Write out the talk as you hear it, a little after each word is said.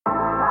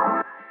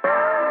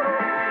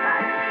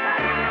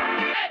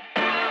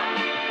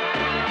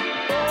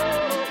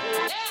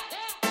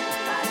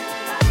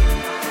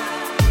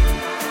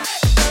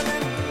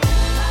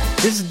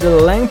This is the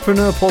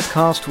Langpreneur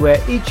podcast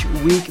where each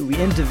week we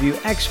interview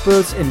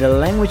experts in the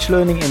language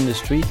learning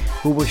industry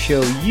who will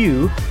show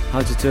you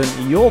how to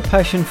turn your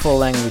passion for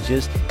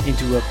languages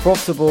into a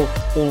profitable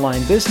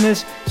online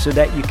business so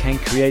that you can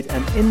create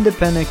an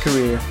independent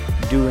career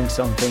doing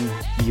something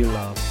you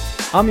love.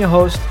 I'm your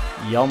host,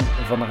 Jan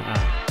van der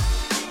Aa.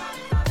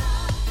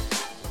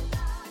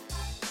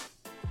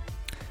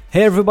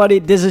 Hey everybody,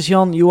 this is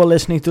Jan. You are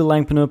listening to the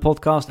Langpreneur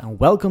podcast and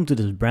welcome to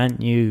this brand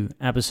new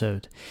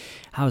episode.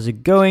 How's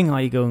it going?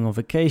 Are you going on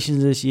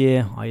vacations this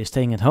year? Are you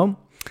staying at home?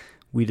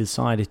 We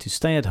decided to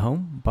stay at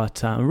home,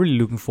 but I'm really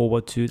looking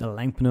forward to the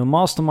Langpreneur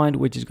Mastermind,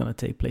 which is going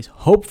to take place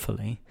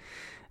hopefully.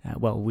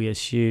 We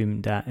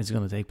assume that it's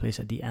going to take place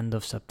at the end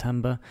of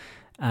September.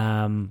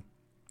 A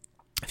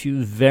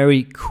few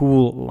very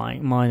cool,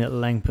 like-minded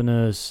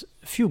Langpreneurs,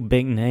 a few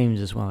big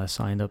names as well as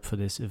signed up for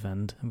this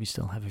event, and we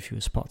still have a few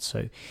spots.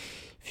 So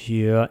if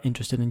you're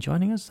interested in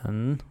joining us,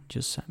 then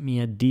just send me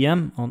a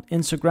DM on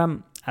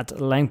Instagram at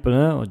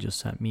Langpreneur or just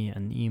send me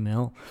an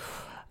email.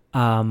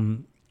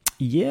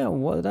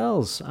 What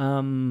else?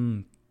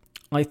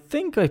 I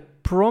think I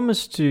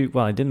promised to,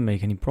 I didn't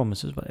make any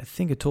promises, but I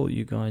think I told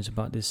you guys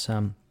about this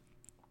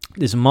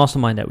this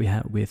mastermind that we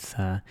had with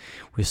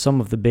some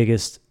of the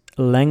biggest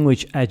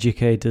language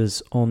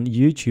educators on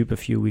YouTube a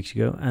few weeks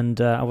ago,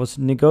 and I was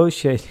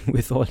negotiating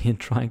with Ollie and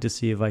trying to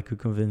see if I could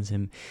convince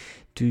him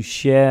to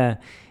share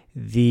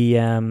the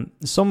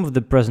some of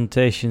the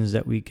presentations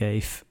that we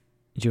gave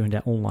during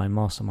that online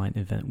mastermind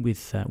event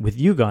with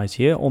you guys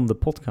here on the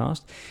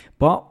podcast,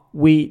 but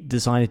we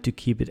decided to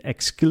keep it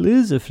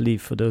exclusively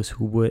for those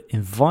who were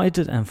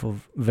invited and for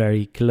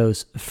very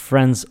close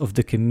friends of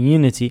the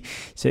community.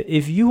 So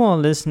if you are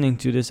listening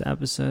to this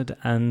episode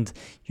and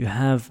you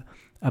have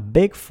a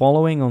big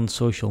following on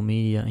social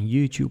media and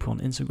YouTube, on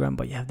Instagram,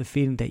 but you have the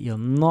feeling that you're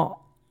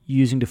not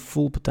using the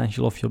full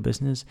potential of your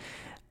business,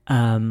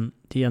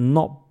 you're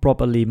not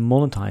properly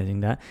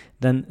monetizing that,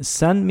 then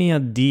send me a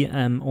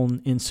DM on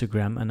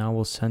Instagram and I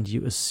will send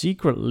you a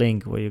secret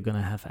link where you're going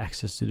to have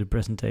access to the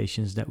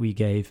presentations that we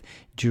gave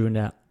during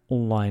that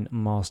online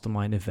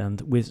mastermind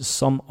event with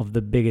some of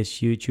the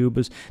biggest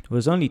YouTubers. There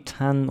was only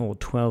 10 or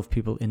 12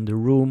 people in the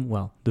room,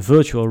 the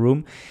virtual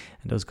room,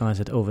 and those guys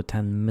had over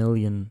 20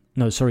 million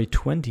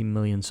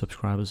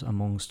subscribers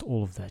amongst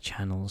all of their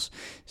channels.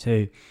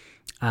 So,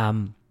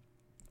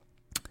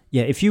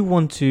 if you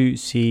want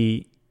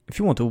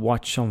to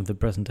watch some of the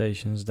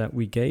presentations that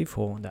we gave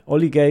or that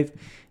Ollie gave,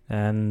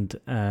 and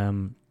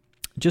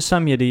just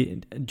send me a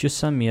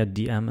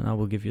DM and I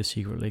will give you a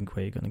secret link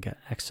where you're going to get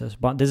access.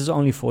 But this is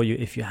only for you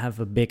if you have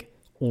a big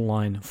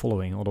online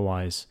following.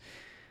 Otherwise,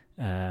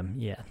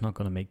 not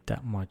going to make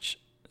that much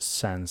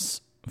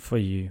sense for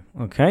you.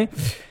 Okay.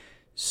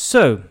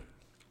 So,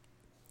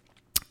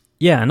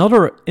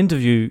 another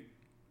interview.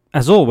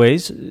 As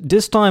always,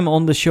 this time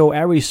on the show,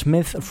 Ari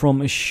Smith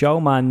from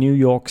Xiaoma, New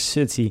York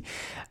City.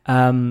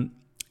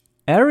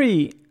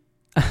 Ari,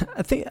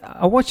 I think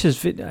I watched his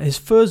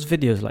first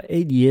videos like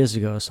 8 years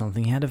ago or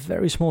something. He had a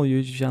very small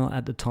YouTube channel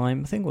at the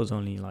time. I think it was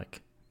only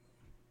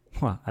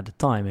at the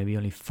time, maybe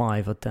only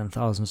 5 or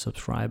 10,000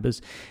 subscribers.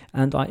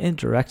 And I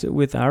interacted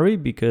with Ari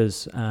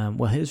because,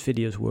 his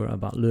videos were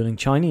about learning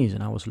Chinese,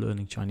 and I was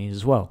learning Chinese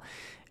as well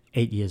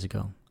 8 years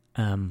ago.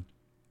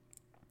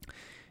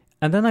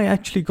 And then I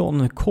actually got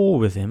on a call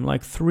with him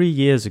 3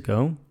 years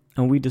ago,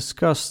 and we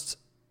discussed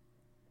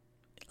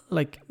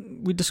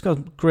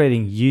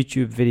creating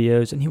YouTube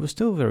videos, and he was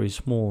still very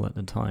small at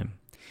the time.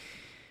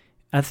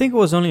 I think it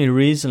was only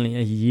recently,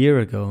 a year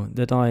ago,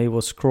 that I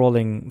was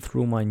scrolling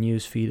through my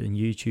newsfeed on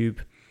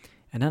YouTube,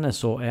 and then I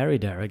saw Ari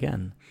there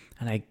again.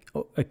 And I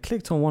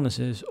clicked on one of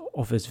his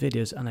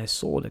videos, and I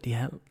saw that he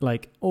had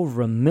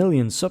over 1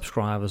 million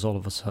subscribers all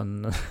of a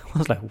sudden. I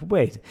was like,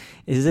 wait,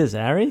 is this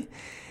Ari?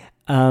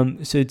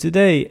 So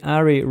today,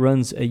 Ari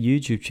runs a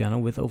YouTube channel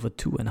with over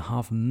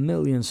 2.5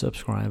 million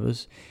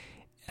subscribers.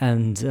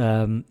 And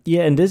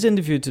in this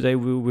interview today,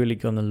 we're really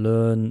going to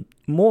learn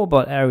more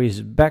about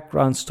Ari's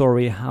background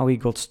story, how he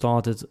got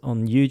started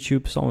on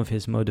YouTube, some of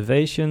his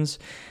motivations,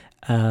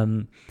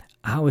 how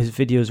his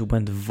videos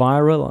went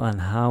viral, and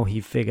how he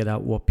figured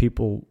out what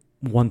people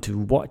want to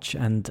watch,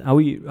 and how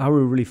he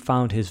really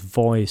found his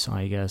voice,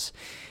 I guess,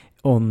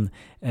 on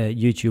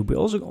YouTube. We're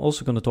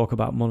also going to talk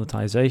about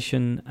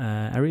monetization.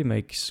 Ari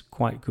makes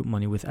quite good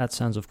money with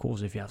AdSense, of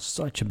course, if you have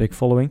such a big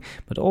following,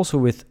 but also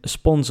with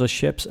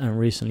sponsorships and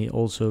recently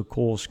also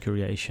course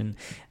creation.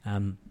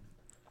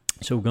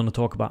 So we're going to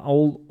talk about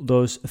all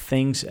those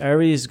things.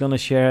 Ari is going to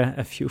share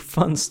a few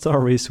fun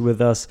stories with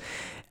us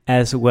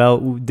as well.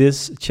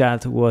 This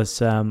chat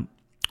was,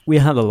 we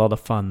had a lot of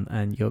fun,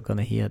 and you're going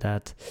to hear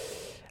that.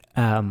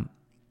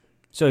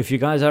 So if you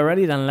guys are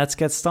ready, then let's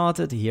get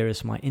started. Here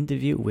is my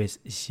interview with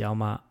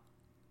Xiaoma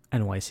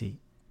NYC.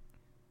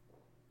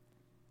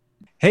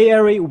 Hey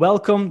Ari,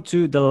 welcome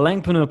to the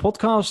Langpreneur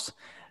podcast.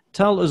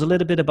 Tell us a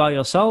little bit about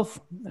yourself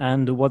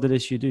and what it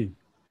is you do.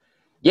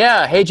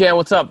 Yeah, hey Jan,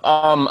 what's up?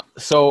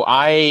 So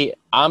I'm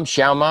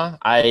Xiaoma.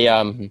 I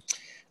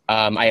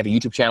have a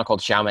YouTube channel called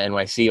Xiaoma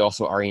NYC,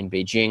 also Ari in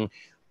Beijing,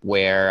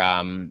 where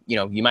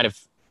you might have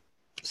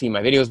seen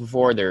my videos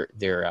before.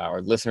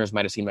 Our listeners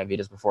might have seen my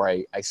videos before.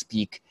 I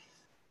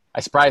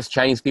surprise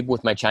Chinese people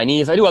with my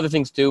Chinese. I do other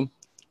things too,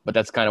 but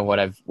that's kind of what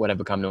I've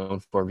become known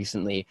for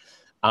recently.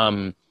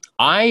 So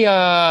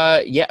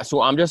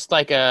I'm just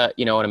like an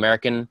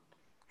American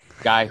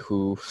guy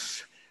who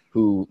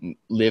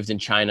lived in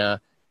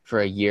China for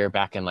a year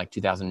back in like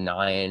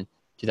 2009,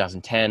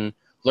 2010,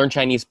 learned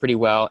Chinese pretty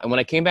well. And when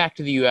I came back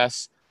to the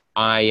US,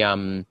 I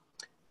kind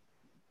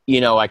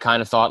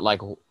of thought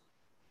like,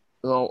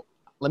 well,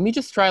 let me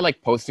just try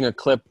like posting a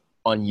clip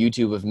on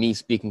YouTube of me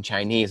speaking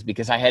Chinese,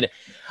 because I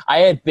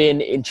had been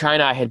in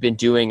China. I had been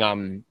doing,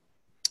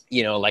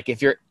 like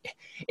if you're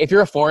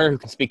a foreigner who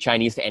can speak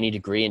Chinese to any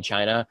degree in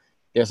China,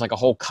 there's like a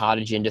whole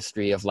cottage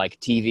industry of like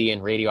TV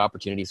and radio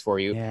opportunities for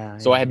you.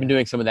 So I had been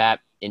doing some of that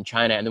in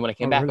China. And then when I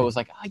came back, really? I was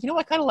like, I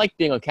kind of like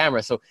being on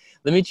camera. So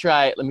let me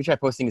try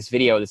posting this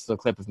video, this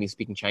little clip of me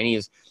speaking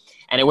Chinese.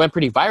 And it went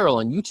pretty viral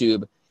on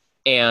YouTube.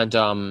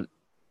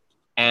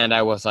 And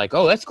I was like,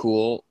 oh, that's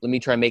cool. Let me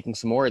try making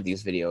some more of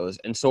these videos.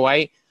 And so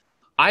I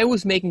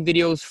was making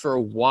videos for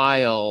a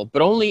while,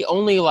 but only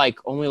like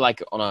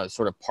on a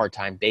sort of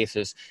part-time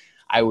basis.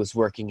 I was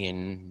working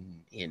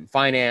in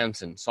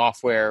finance and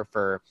software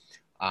for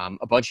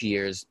a bunch of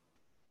years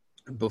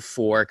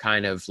before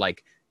kind of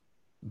like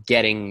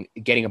getting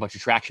a bunch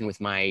of traction with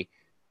my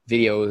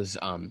videos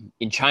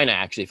in China,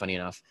 actually, funny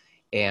enough.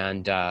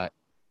 And I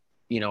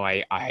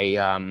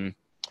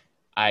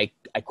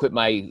quit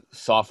my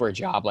software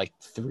job like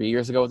 3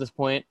 years ago at this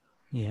point,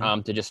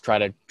 to just try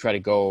to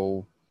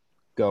go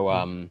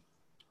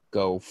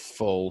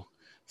full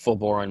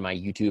bore on my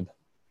YouTube,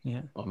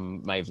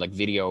 my like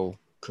video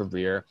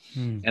career.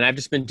 And I've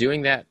just been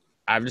doing that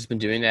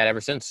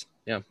ever since.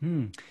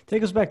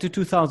 Take us back to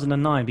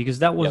 2009, because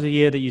that was the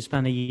year that you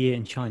spent a year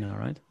in China,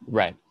 right?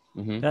 Right.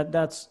 Mm-hmm.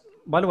 That's,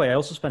 by the way, I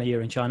also spent a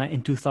year in China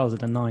in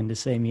 2009, the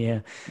same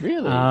year.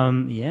 Really?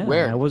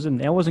 Where? I was in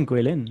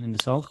Guilin in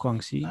the south,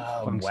 Guangxi.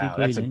 Wow,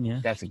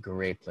 Guilin, that's a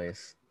great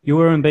place. You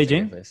were in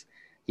Beijing?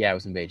 Yeah, I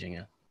was in Beijing.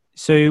 Yeah.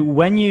 So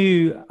when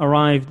you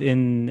arrived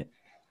in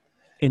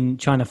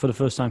China for the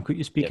first time, could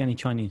you speak any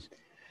Chinese?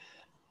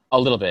 A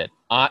little bit.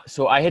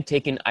 So I had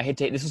taken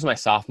this was my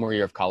sophomore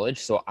year of college.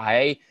 So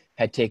I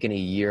had taken a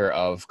year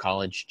of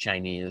college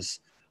Chinese,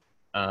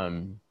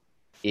 in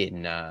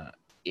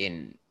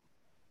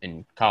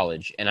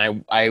college, and I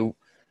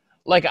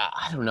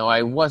don't know.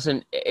 I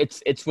wasn't.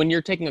 It's when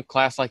you're taking a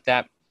class like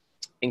that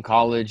in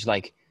college,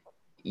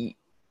 you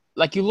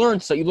learn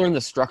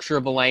the structure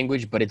of a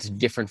language, but it's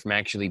different from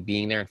actually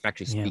being there and from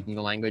actually speaking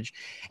the language.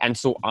 And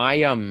so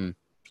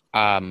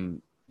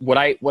what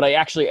I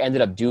actually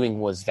ended up doing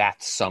was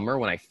that summer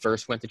when I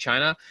first went to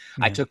China,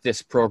 I took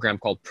this program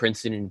called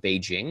Princeton in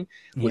Beijing,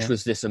 which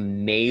was this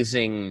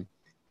amazing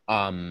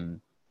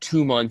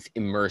 2-month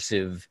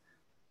immersive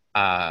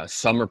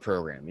summer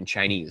program in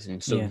Chinese.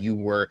 And so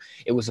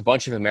it was a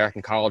bunch of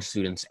American college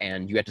students,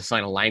 and you had to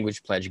sign a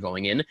language pledge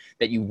going in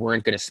that you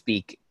weren't going to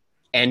speak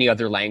any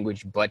other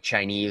language but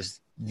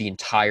Chinese the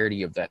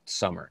entirety of that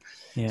summer.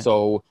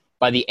 So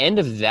by the end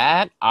of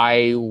that,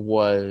 I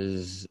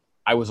was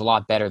a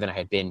lot better than I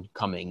had been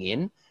coming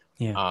in.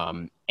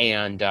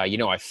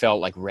 I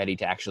felt like ready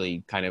to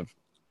actually kind of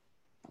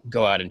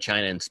go out in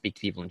China and speak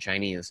to people in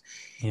Chinese.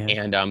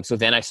 And so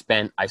then I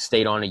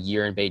stayed on a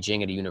year in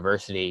Beijing at a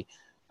university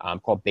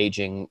called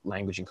Beijing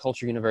Language and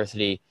Culture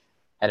University.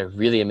 Had a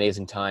really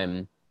amazing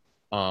time.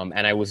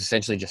 And I was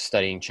essentially just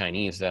studying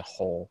Chinese the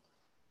whole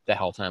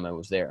time I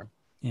was there.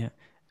 Yeah.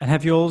 And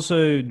have you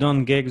also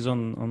done gigs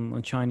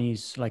on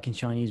Chinese, like in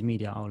Chinese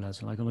media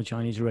outlets, like on the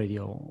Chinese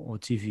radio or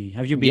TV?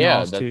 Have you been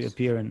asked to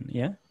appear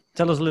in?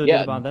 Tell us a little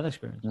bit about that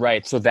experience.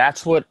 Right. So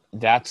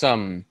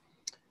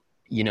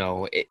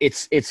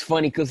it's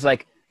funny because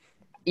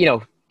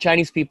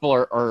Chinese people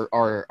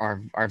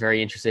are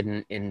very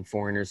interested in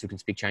foreigners who can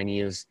speak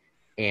Chinese,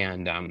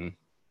 and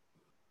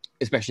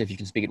especially if you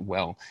can speak it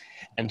well.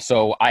 And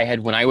so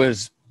when I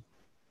was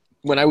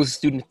a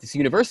student at this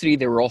university,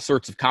 there were all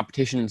sorts of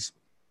competitions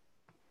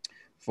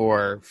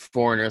for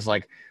foreigners,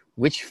 like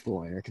which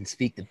foreigner can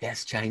speak the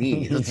best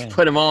Chinese. Let's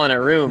put them all in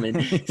a room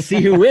and see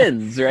who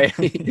wins, right?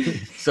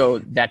 So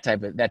that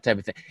type of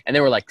thing. And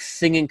there were like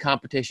singing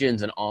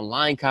competitions and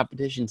online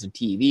competitions and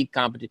TV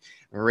competitions,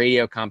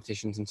 radio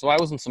competitions. And so I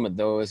was in some of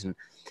those,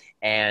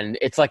 and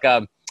it's like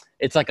a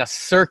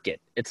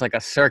circuit. It's like a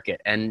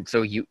circuit. And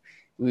so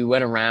we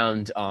went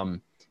around,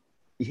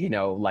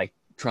 like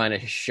trying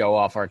to show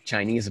off our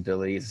Chinese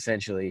abilities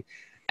essentially.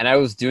 And I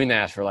was doing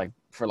that for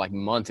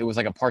months. It was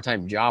like a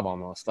part-time job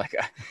almost. Like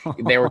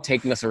they were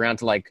taking us around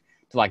to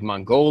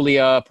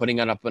Mongolia, putting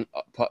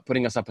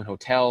us up in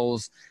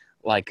hotels.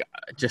 Like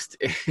just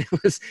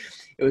it was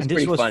and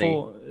pretty funny.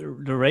 This was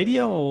for the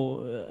radio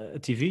or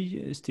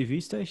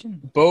TV station?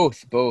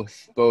 Both.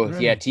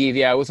 Really? Yeah,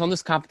 TV. I was on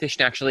this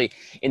competition actually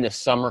in the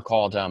summer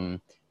called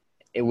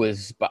it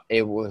was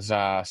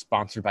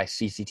sponsored by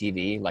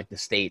CCTV, like the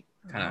state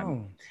kind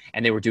of,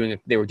 and they were doing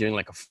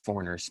like a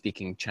foreigner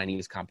speaking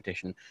Chinese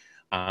competition.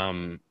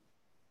 Did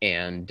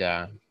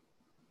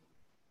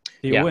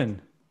you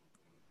win?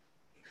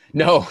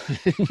 No,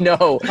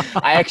 no,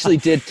 I actually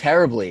did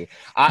terribly.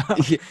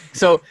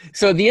 So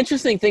the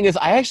interesting thing is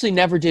I actually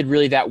never did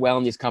really that well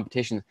in these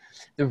competitions.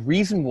 The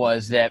reason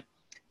was that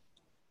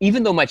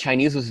even though my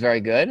Chinese was very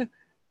good,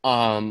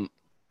 I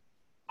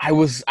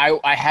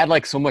had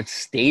like so much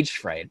stage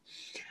fright.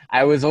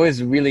 I was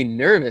always really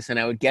nervous, and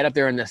I would get up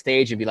there on the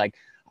stage and be like,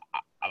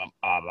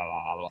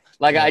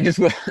 like I just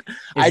would,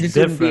 I It's just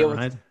wouldn't be different, able to.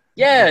 right?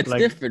 Yeah, it's Like,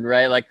 different,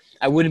 right? Like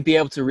I wouldn't be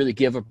able to really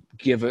give a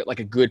like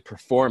a good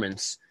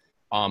performance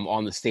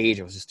on the stage.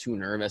 I was just too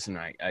nervous, and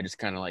I just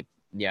kind of like,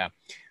 yeah.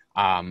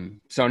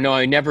 So no,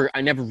 I never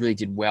really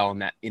did well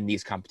in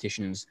these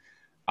competitions.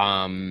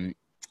 Um,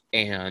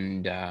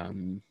 and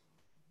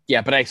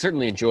yeah, but I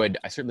certainly enjoyed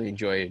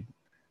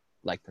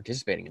like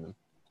participating in them.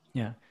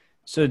 yeah.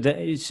 So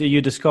you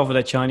discover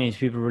that Chinese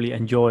people really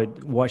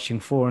enjoyed watching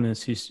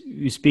foreigners who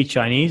speak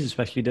Chinese,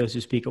 especially those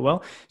who speak it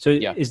well. So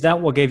Yeah. is that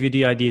what gave you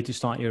the idea to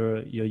start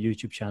your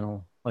YouTube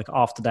channel? Like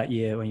after that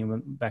year when you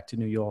went back to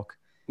New York?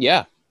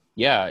 Yeah.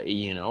 Yeah.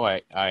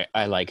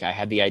 I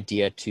had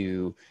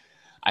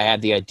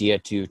the idea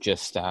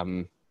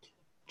to,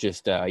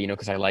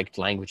 because I liked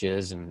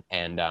languages and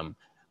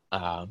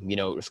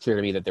it was clear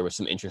to me that there was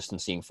some interest in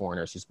seeing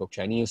foreigners who spoke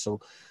Chinese. So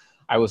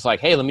I was like,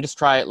 hey, let me just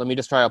try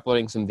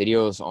uploading some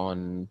videos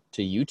on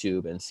to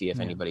YouTube and see if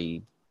Yeah.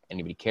 anybody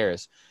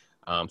cares.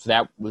 So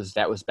that was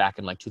back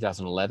in like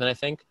 2011, I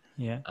think.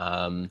 Yeah.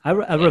 Um, I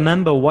and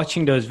remember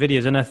watching those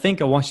videos, and I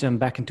think I watched them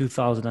back in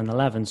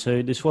 2011.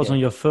 So this was yeah, on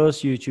your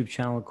first YouTube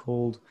channel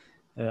called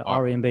uh,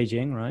 Ari in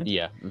Beijing, right?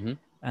 yeah,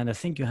 And I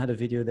think you had a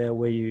video there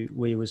where you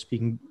were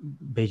speaking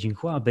Beijing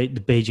Hua, the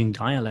Beijing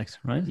dialect,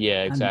 right?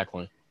 yeah, And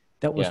exactly.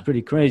 that was Yeah,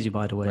 pretty crazy,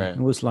 by the way. right,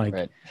 It was like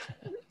right.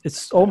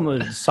 it's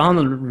almost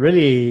sounded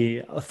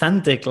really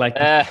authentic, like.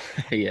 Uh,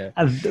 yeah.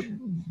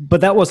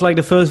 But that was like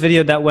the first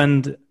video that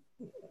went.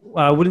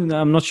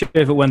 I'm not sure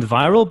if it went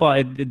viral, but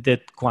it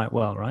did quite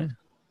well, right?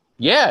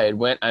 Yeah, it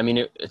went. I mean,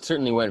 it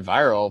certainly went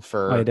viral Oh, it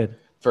for did.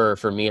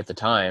 for me at the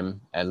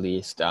time, at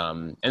least.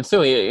 And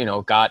so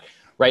got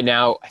right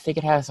now. I think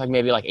it has like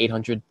maybe like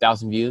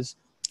 800,000 views.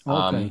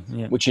 Okay,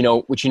 yeah, Which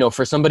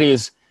for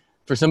somebody's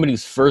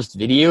first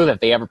video that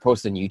they ever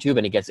posted on YouTube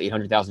and it gets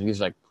 800,000 views,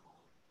 like,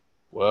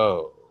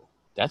 whoa,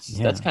 that's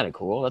yeah, kind of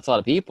cool. That's a lot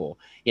of people.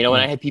 And yeah,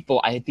 I had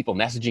people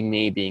messaging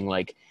me being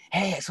like,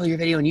 "Hey, I saw your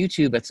video on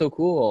YouTube. That's so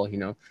cool."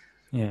 yeah.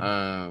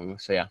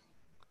 So yeah.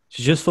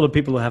 So just for the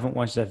people who haven't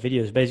watched that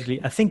video, is basically,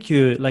 I think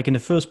you like in the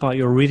first part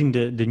you're reading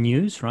the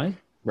news, right?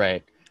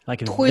 Right.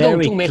 Like a 推动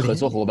very 中美合 clear.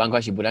 作伙伴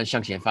关系不断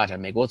向前发展，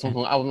美国总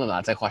统奥巴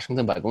马在华盛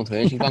顿白宫椭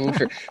圆形办公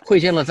室会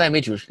见了在美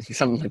主席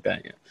something like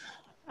that.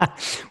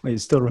 Well, you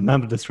still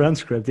remember the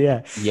transcript,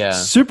 yeah. Yeah.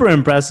 Super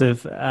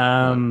impressive.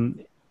 Yeah.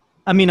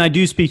 I mean, I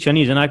do speak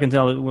Chinese, and I can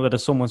tell whether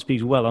someone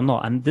speaks well or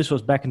not. And this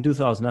was back in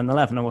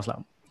 2011. I was like,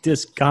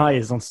 this guy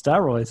is on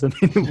steroids. I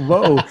mean,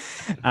 whoa.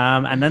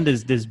 And then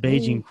there's this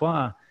Beijing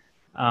Hua.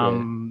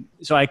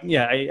 So I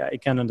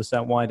can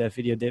understand why that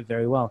video did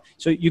very well.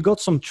 So you got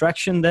some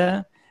traction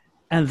there,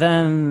 and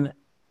then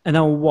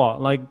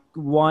what? Like,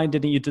 why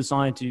didn't you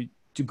decide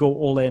to go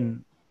all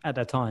in at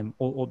that time,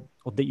 or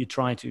did you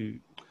try to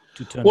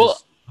turn Well,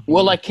 this?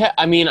 well,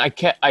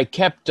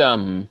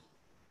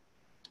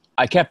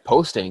 I kept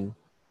posting,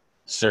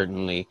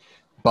 certainly,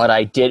 but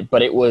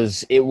it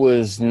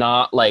was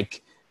not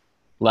like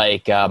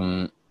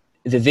the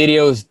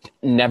videos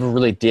never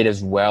really did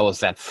as well as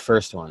that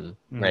first one,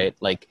 right?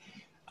 Like,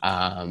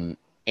 and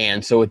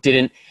so it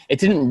didn't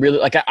really,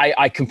 like,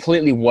 I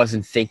completely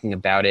wasn't thinking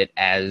about it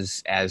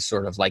as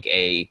sort of like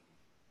a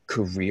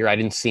career. I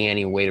didn't see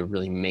any way to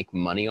really make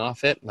money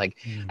off it. Like,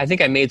 I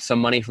think I made some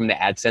money from the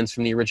AdSense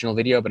from the original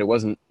video, but it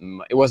wasn't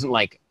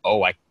like,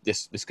 oh,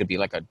 this could be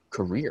like a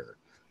career,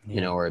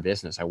 or a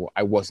business.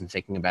 I wasn't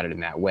thinking about it in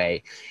that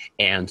way.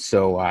 And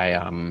so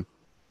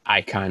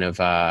I kind of,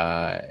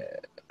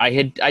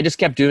 I just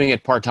kept doing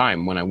it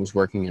part-time when I was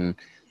working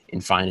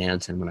in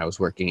finance, and when I was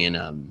working in,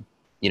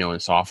 in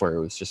software.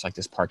 It was just like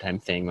this part-time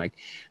thing, like,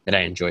 that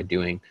I enjoyed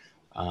doing.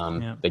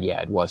 But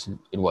yeah, it wasn't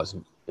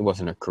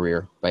a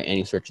career by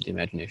any stretch of the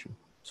imagination.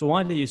 So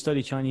why did you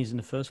study Chinese in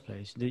the first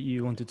place? Did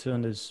you want to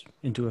turn this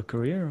into a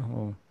career,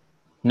 or?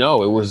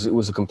 No, it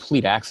was a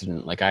complete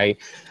accident. Like, I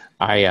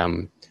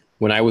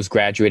when I was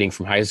graduating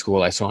from high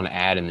school, I saw an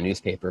ad in the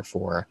newspaper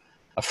for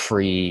a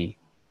free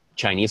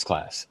Chinese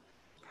class,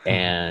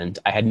 and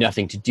I had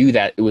nothing to do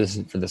that. It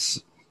was for the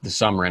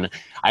summer, and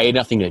I had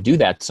nothing to do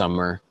that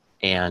summer.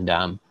 And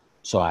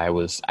so I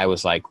was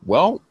like,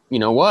 well, you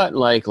know what?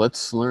 Like,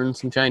 let's learn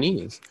some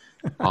Chinese.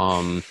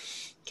 And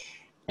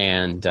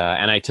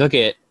I took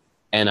it,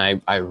 and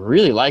I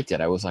really liked it.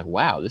 I was like,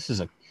 wow, this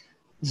is a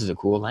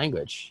cool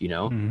language.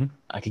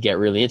 I could get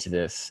really into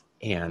this.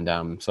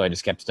 And so I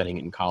just kept studying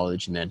it in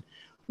college. And then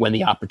when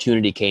the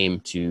opportunity came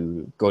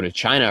to go to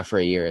China for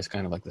a year as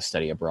kind of like the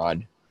study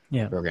abroad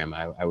program,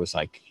 I was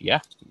like, yeah,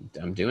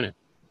 I'm doing it.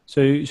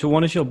 So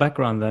what is your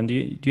background then?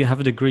 Do you have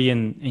a degree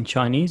in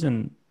Chinese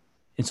and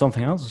in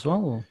something else as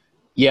well? Or?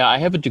 Yeah, I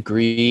have a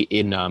degree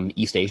in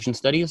East Asian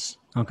studies.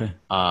 Okay.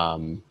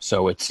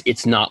 So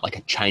it's not like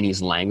a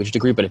Chinese language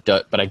degree, but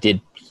but I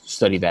did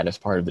study that as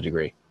part of the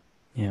degree.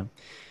 Yeah.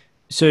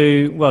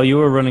 So, well, you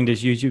were running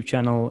this YouTube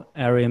channel,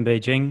 Ari in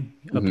Beijing,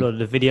 Hmm.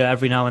 uploaded a video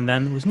every now and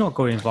then. It was not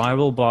going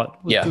viral,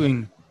 but was Yeah.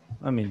 doing,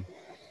 I mean,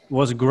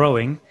 was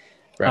growing.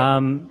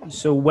 Right.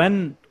 So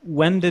when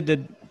did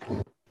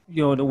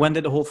when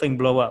did the whole thing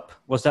blow up?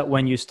 Was that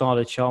when you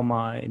started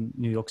Xiaoma in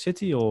New York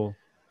City or?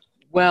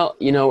 Well,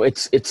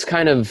 it's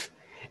kind of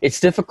it's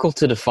difficult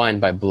to define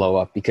by blow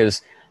up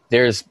because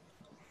there's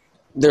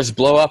there's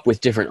blow up with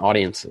different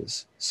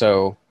audiences.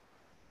 So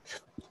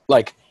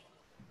like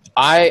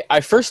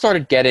I first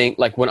started getting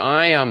like when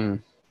I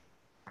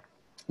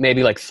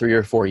maybe like 3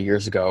 or 4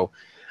 years ago,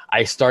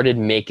 I started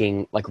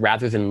making like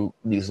rather than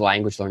these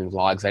language learning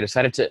vlogs, I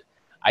decided to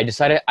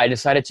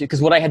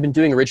because what I had been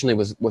doing originally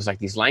was like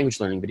these language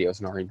learning videos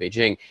in Ari in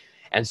Beijing.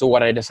 And so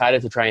what I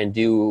decided to try and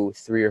do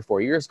 3 or 4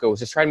 years ago was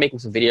just try making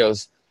some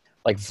videos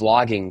like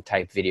vlogging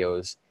type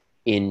videos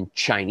in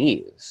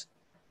Chinese.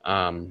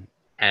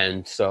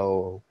 And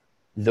so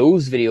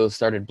those videos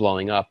started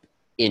blowing up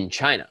in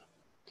China.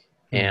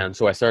 Hmm. And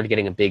so I started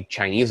getting a big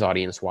Chinese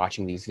audience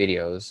watching these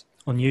videos.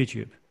 On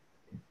YouTube?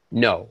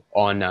 No,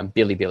 on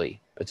Bilibili.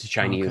 It's a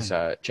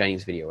Okay.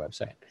 Chinese video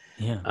website.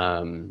 Yeah.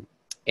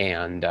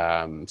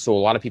 So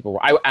a lot of people were,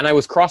 I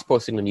was cross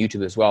posting on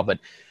YouTube as well, but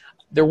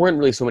there weren't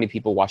really so many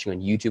people watching on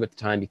YouTube at the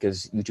time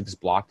because YouTube is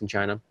blocked in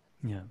China.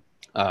 Yeah.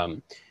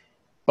 Um,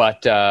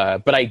 but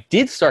I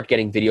did start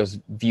getting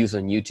views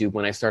on YouTube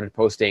when I started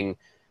posting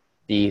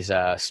these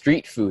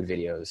street food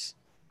videos.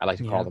 I like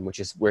to call Yeah. them, which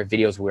is where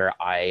videos where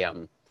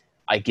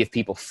I give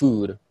people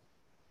food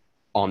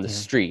on the Yeah.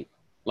 street.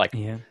 Like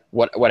Yeah.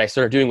 what I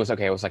started doing was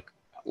okay. I was like,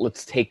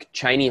 let's take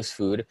Chinese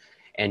food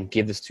and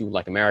give this to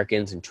like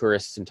Americans and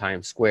tourists in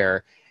Times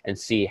Square and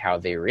see how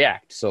they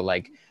react. So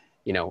like,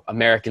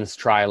 Americans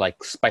try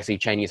like spicy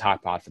Chinese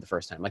hot pot for the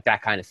first time, like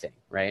that kind of thing,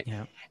 right?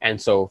 Yeah. And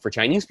so for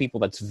Chinese people,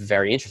 that's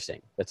very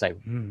interesting. That's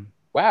like, Hmm.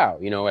 wow,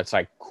 it's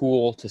like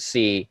cool to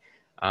see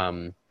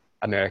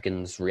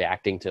Americans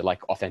reacting to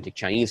like authentic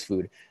Chinese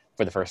food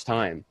for the first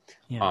time.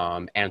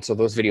 Yeah. And so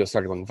those videos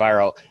started going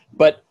viral.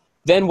 But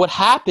then what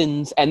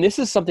happens, and this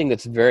is something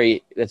that's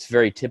very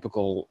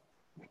typical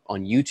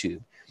on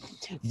YouTube,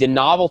 the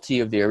novelty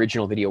of the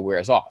original video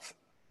wears off,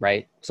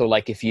 right? So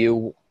like if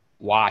you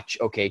watch,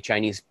 okay,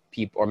 Chinese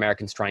people or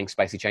Americans trying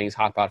spicy Chinese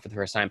hot pot for the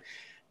first time,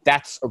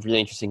 that's a really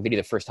interesting video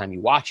the first time you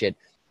watch it.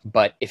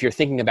 But if you're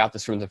thinking about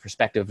this from the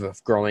perspective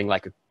of growing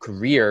like a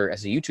career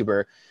as a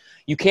YouTuber,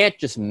 you can't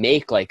just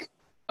make like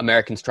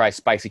Americans try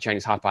spicy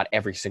Chinese hot pot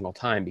every single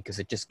time because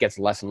it just gets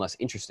less and less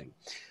interesting.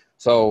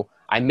 So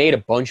I made a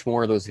bunch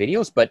more of those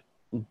videos,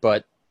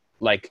 but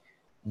like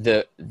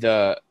the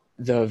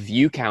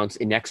view counts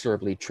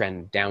inexorably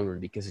trend downward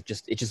because it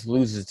just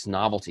loses its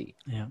novelty,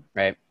 Yeah.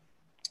 right?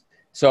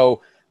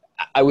 So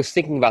I was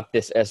thinking about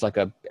this as like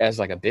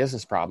a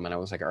business problem, and I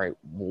was like, all right,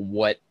 well,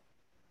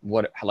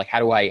 what like how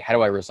do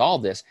I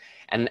resolve this?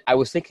 And I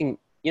was thinking,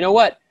 you know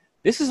what,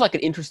 this is like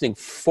an interesting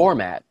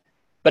format,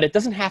 but it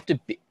doesn't have to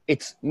be.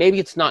 It's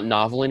not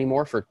novel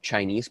anymore for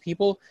Chinese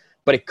people,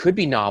 but it could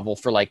be novel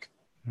for like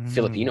Hmm.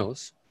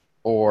 Filipinos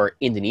or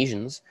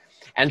Indonesians.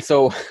 And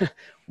so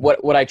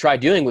what I tried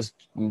doing was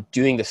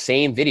doing the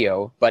same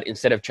video, but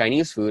instead of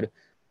Chinese food,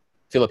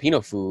 Filipino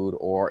food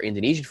or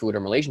Indonesian food or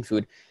Malaysian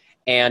food.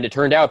 And it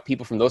turned out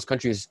people from those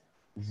countries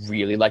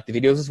really liked the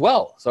videos as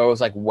well. So I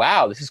was like,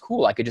 wow, this is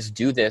cool. I could just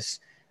do this,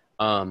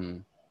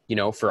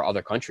 for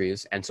other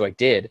countries. And so I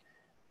did.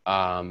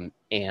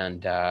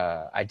 And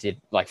I did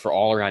like for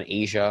all around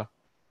Asia.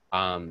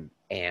 And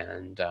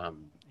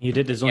You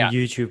did this on yeah,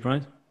 YouTube,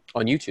 right?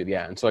 on YouTube.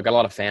 Yeah. And so I got a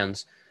lot of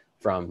fans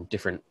from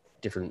different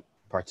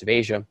parts of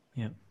Asia.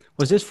 Yeah.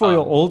 Was this for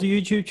your Um, old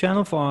YouTube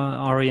channel for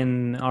Ari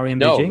in No,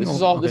 Beijing? this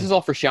is Or all this okay. is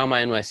all for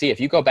Xiaoma NYC. If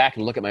you go back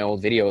and look at my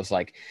old videos,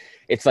 like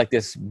it's like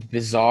this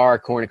bizarre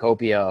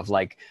cornucopia of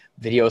like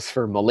videos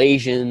for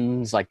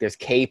Malaysians, like there's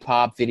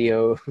K-pop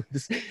videos,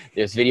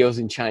 there's videos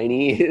in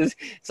Chinese.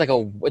 It's like a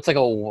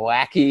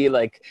wacky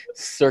like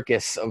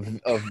circus of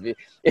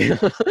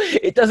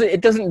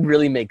it doesn't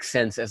really make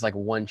sense as like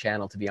one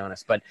channel, to be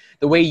honest. But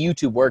the way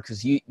YouTube works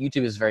is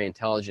YouTube is very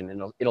intelligent, and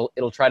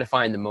it'll try to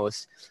find the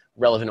most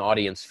relevant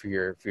audience for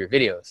your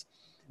videos.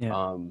 Yeah.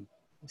 Um,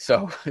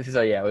 so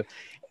yeah,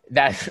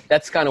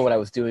 that's kind of what I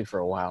was doing for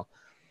a while.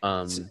 So,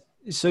 Um,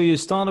 so you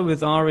started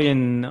with Ari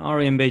in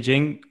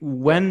Beijing. yep.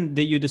 When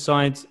did you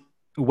decide?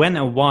 When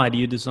and why do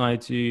you decide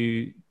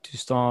to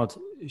start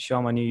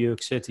Sharma New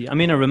York City? I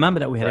mean, I remember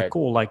that we had a Right.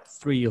 call like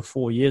 3 or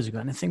 4 years ago,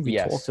 and I think we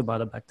talked Yes. about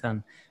it back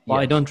then. But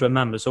I Yes. don't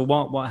remember. So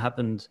what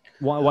happened?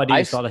 Why did I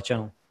you s- start a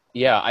channel?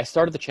 yeah, I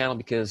started the channel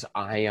because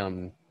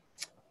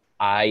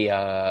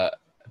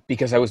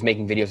I was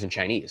making videos in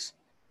Chinese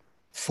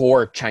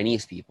for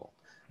Chinese people.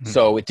 Hmm.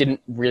 So it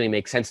didn't really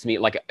make sense to me.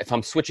 Like if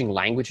I'm switching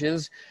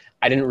languages,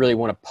 I didn't really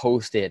want to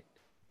post it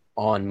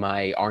on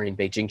my Aryan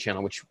Beijing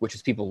channel, which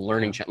is people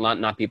learning Yeah. channel,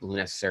 not people who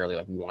necessarily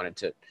like wanted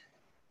to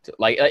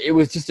like it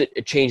was just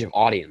a change of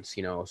audience,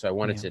 so I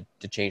wanted Yeah.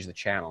 to change the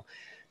channel.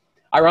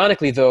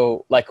 Ironically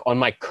though, like on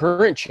my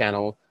current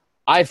channel,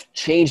 I've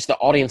changed the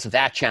audience of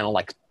that channel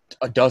like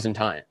a dozen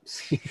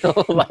times.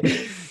 Like,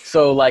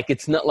 so like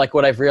it's not like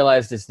what I've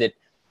realized is that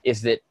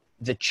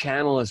the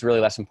channel is really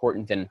less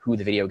important than who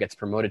the video gets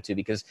promoted to,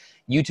 because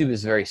YouTube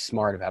is very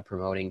smart about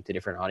promoting to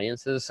different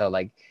audiences. So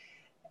like,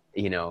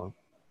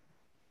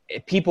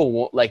 people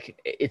won't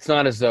like, it's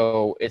not as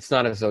though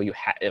you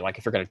have, like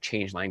if you're going to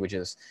change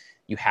languages,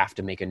 you have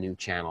to make a new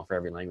channel for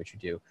every language you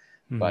do.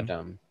 Mm-hmm. But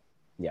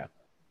yeah,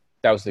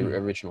 that was the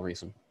original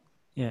reason.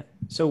 Yeah.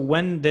 So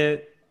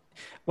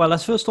well,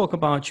 let's first talk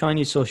about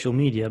Chinese social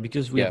media,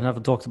 because we've never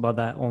talked about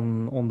that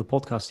on the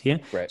podcast here.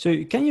 Right.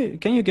 So can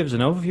you give us an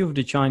overview of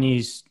the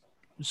Chinese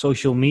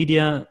social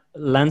media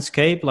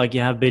landscape? Like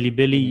you have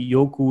Bilibili,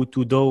 Youku,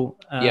 Tudou.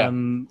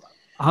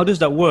 How does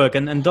that work?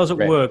 And does it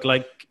work?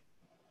 Like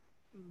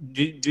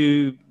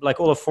do like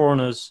all the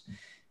foreigners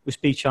who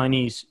speak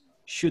Chinese,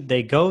 should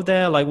they go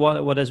there? Like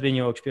what has been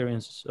your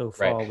experience so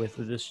far with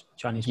this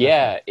Chinese platform?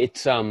 Yeah,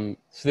 it's so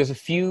there's a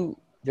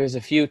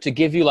few to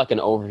give you like an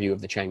overview of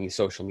the Chinese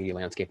social media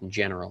landscape in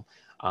general.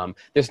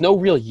 There's no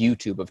real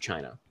YouTube of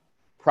China.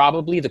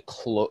 Probably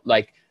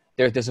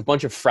there's a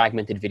bunch of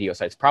fragmented video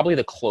sites. Probably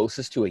the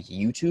closest to a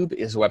YouTube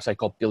is a website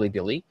called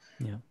Bilibili.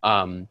 Yeah.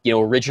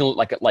 Original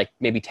like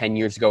maybe 10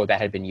 years ago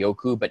that had been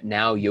Youku, but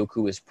now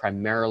Youku is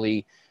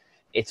primarily,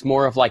 it's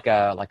more of like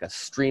a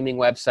streaming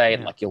website.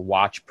 Yeah. Like you'll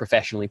watch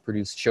professionally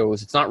produced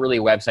shows. It's not really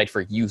a website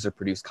for user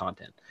produced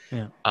content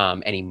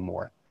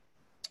anymore.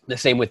 The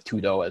same with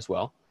Tudou as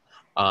well.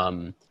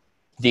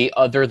 There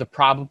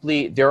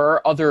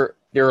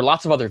are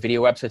lots of other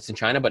video websites in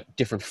China, but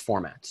different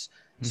formats.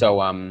 Mm-hmm.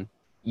 So,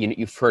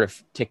 you've heard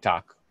of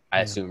TikTok,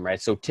 I assume,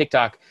 right? So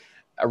TikTok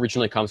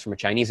originally comes from a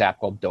Chinese app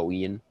called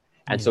Douyin.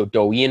 And so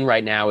Douyin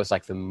right now is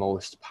like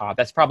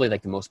that's probably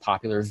like the most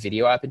popular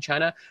video app in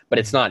China, but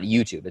it's not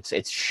YouTube.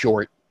 It's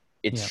short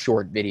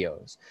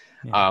videos.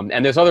 Yeah.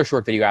 And there's other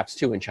short video apps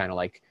too in China,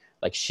 like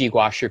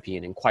Xigua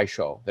Shipin and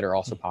Kuaishou that are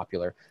also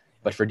popular,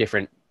 but for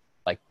different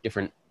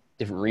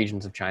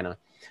regions of China.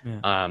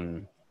 Yeah.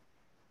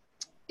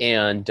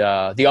 And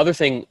the other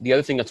thing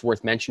that's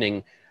worth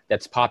mentioning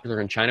that's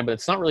popular in China, but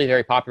it's not really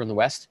very popular in the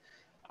West,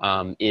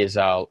 is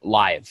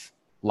live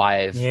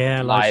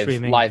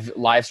streaming.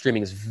 Live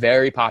streaming is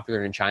very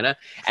popular in China,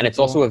 and it's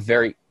also a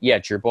very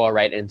Zhibo,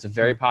 right? And it's a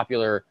very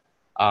popular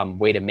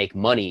way to make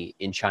money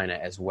in China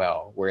as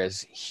well.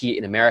 Whereas here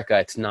in America,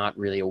 it's not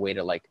really a way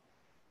to like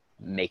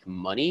make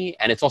money,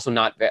 and it's also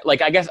not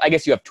like I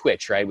guess you have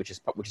Twitch, right, which is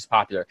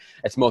popular.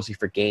 It's mostly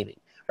for gaming,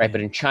 right? Yeah. But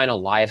in China,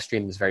 live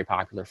streaming is very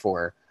popular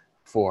for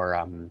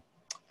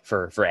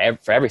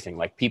everything,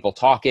 like people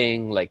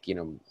talking, like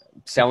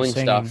selling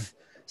stuff,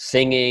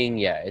 singing.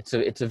 Yeah, it's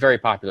a very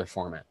popular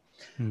format.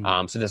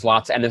 So there's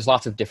lots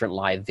of different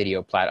live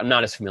video I'm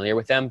not as familiar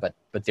with them, but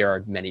there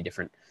are many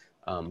different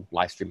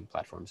live streaming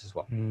platforms as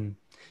well.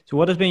 So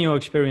what has been your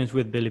experience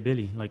with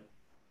Bilibili? Like,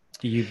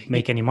 do you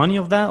make any money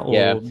of that,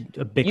 or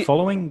a big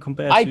following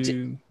compared to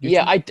YouTube?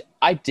 Yeah,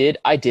 I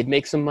did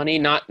make some money,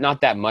 not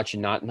that much,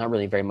 and not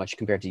really very much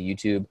compared to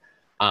YouTube.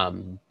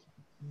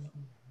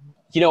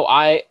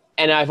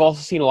 I've also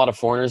seen a lot of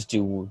foreigners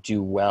do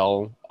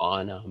well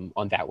on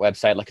that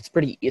website. Like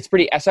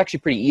it's actually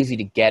pretty easy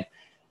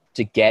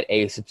to get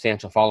a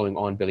substantial following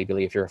on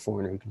Bilibili if you're a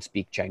foreigner who can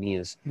speak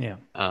Chinese. Yeah.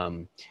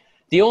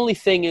 The only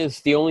thing is,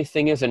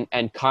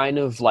 and kind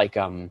of like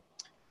kind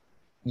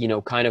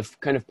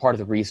of part of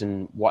the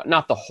reason,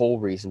 not the whole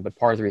reason, but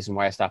part of the reason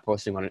why I stopped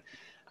posting on it,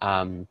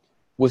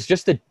 was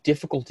just the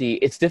difficulty.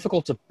 It's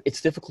difficult to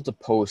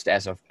post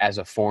as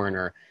a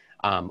foreigner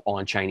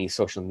on Chinese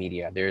social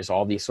media. There's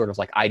all these sort of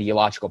like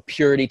ideological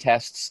purity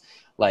tests,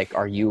 like,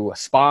 are you a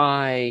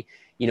spy?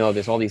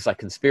 There's all these like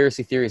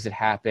conspiracy theories that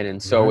happen.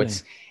 And so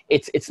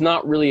it's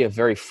not really a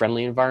very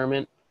friendly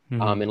environment in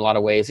a lot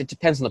of ways. It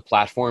depends on the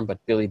platform, but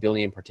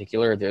Bilibili in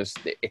particular,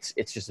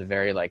 it's just a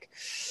very like,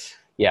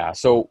 yeah.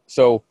 So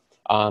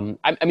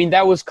I mean,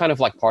 that was kind of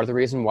like part of the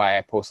reason why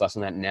I post less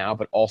on that now,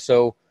 but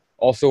also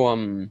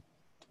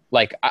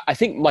like, I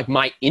think like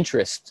my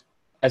interest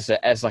as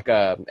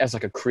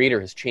a creator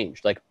has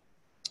changed. Like,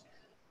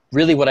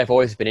 really what I've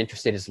always been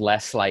interested is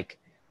less about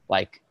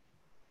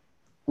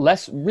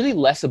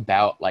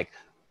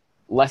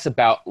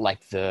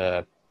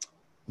the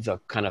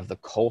kind of the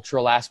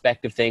cultural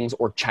aspect of things,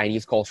 or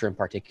Chinese culture in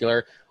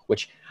particular,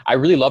 which I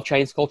really love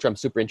Chinese culture. I'm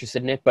super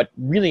interested in it, but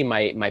really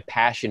my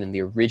passion and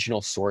the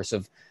original source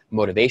of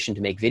motivation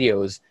to make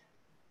videos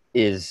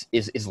is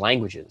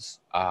languages.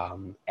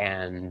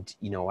 And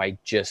I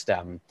just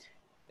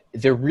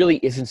there really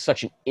isn't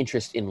such an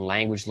interest in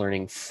language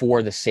learning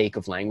for the sake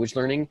of language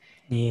learning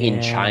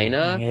in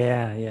China.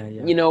 Yeah.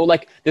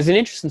 Like there's an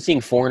interest in seeing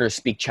foreigners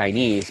speak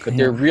Chinese, but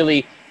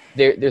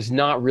there's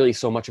not really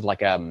so much of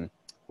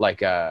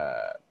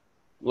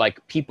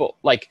people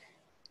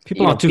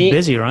are too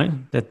busy,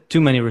 right? There are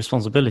too many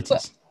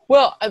responsibilities.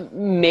 Well,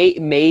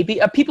 maybe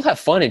people have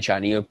fun in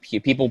China.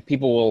 People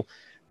will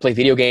play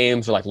video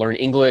games or like learn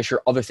English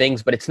or other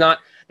things, but it's not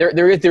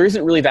there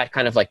isn't really that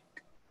kind of like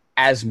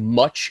as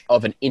much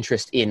of an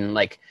interest in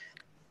like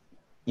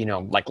you know,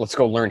 like, let's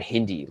go learn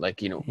Hindi.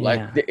 Like, you know, like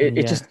Yeah. it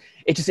Yeah.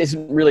 just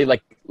isn't really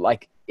like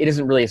it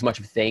isn't really as much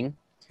of a thing.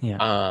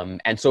 Yeah.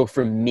 And so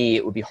for me,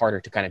 it would be harder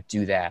to kind of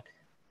do that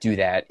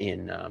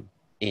in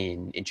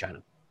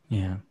China.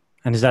 Yeah.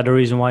 And is that the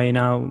reason why you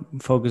now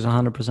focus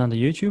 100% on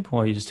YouTube,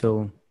 or are you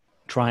still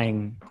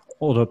trying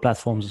other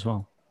platforms as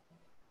well?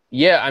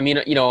 Yeah, I mean,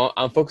 you know,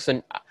 I'm focused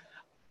on.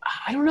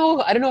 I don't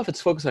know. I don't know if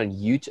it's focused on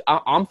YouTube.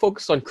 I'm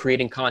focused on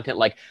creating content.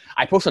 Like,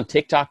 I post on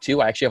TikTok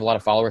too. I actually have a lot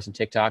of followers on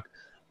TikTok.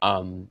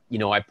 You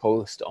know, I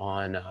post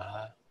on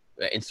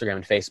Instagram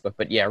and Facebook.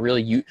 But yeah,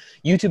 really,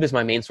 YouTube is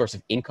my main source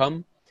of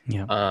income.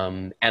 Yeah.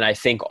 And I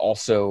think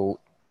also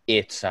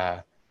it's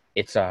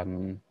it's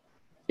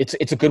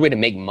it's a good way to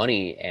make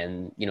money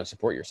and, you know,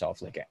 support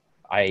yourself. Like,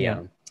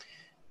 Yeah.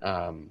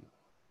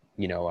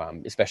 you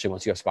know, especially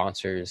once you have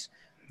sponsors,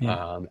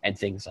 Yeah. and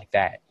things like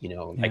that, you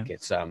know, Yeah. like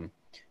it's,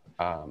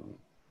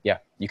 yeah,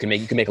 you can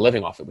make a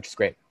living off it, which is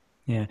great.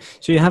 Yeah.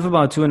 So you have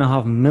about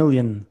 2.5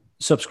 million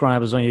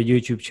subscribers on your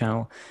YouTube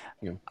channel.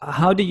 Yeah.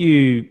 How did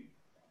you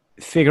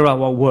figure out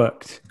what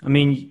worked? I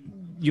mean,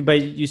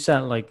 you said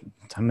like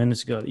 10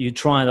 minutes ago, you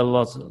tried a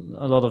lot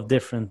of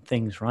different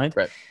things, right?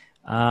 Right.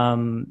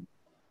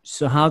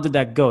 So how did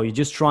that go? You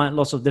just tried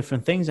lots of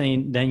different things,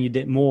 and then you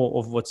did more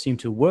of what seemed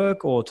to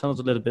work, or tell us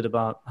a little bit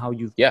about how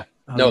you. Yeah.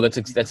 How No, you, that's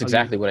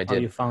exactly what I how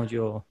did. you found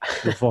your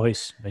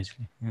voice,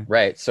 basically. Yeah.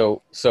 Right.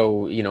 So,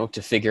 you know, to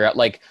figure out,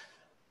 like,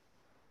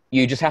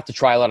 you just have to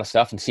try a lot of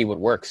stuff and see what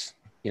works,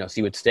 you know,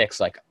 see what sticks.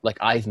 Like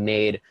I've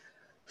made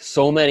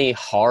so many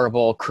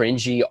horrible,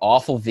 cringy,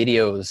 awful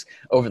videos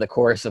over the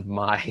course of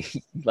my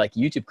like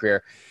YouTube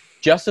career,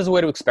 just as a way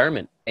to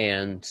experiment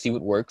and see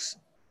what works,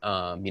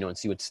 you know, and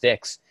see what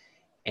sticks.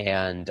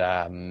 And,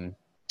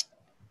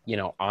 you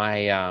know,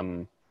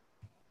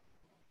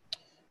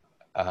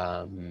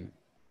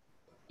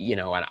 you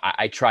know, and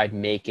I tried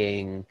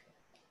making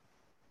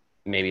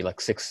maybe like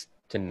 6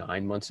 to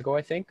 9 months ago,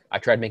 I think I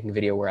tried making a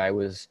video where I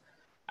was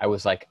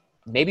like,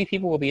 maybe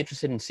people will be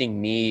interested in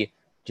seeing me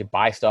to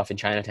buy stuff in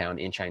Chinatown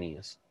in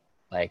Chinese.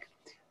 Like,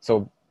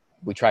 so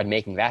we tried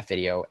making that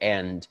video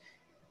and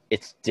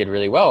it did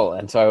really well.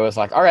 And so I was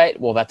like, all right,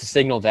 well, that's a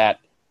signal that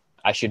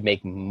I should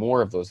make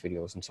more of those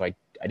videos. And so I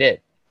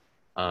did.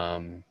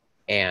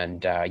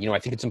 You know, I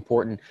think it's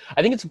important.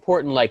 I think it's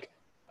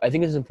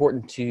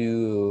important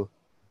to,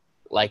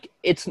 like,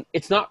 it's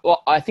not,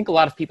 well, I think a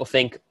lot of people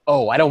think,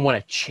 oh, I don't want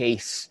to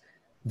chase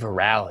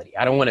virality.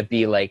 I don't want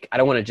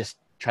to just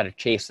try to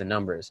chase the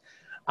numbers.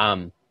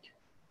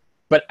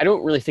 But I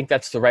don't really think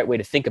that's the right way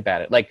to think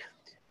about it. Like,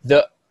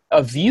 a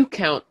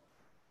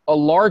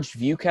large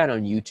view count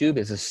on YouTube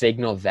is a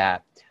signal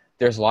that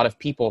there's a lot of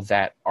people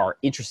that are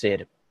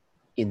interested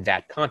in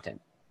that content.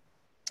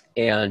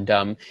 And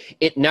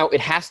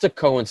it has to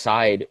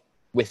coincide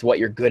with what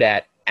you're good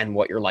at and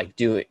what you're like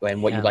doing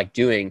and what you like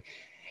doing.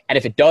 And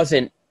if it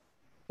doesn't,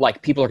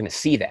 like, people are going to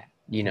see that,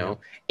 you know,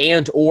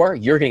 and or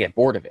you're going to get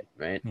bored of it,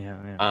 right?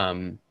 Yeah.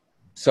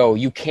 So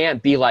you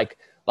can't be like,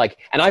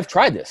 and I've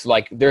tried this.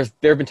 Like, there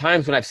have been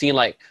times when I've seen,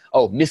 like,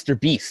 oh, Mr.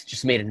 Beast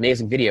just made an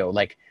amazing video.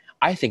 Like,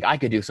 I think I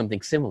could do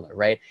something similar,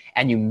 right?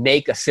 And you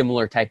make a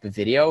similar type of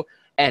video,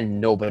 and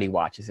nobody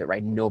watches it,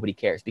 right? Nobody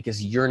cares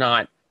because you're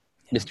not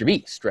Mr.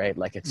 Beast, right?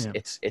 Like, it's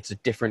a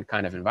different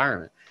kind of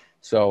environment.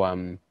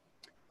 So,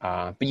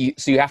 but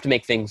you have to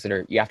make things that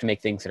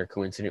are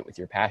coincident with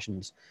your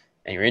passions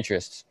and your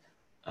interests.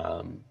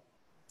 And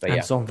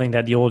something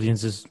that the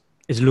audience is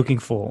looking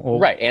for, or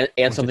right,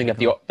 and something that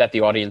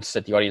the audience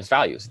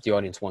values, that the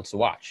audience wants to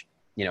watch.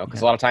 You know,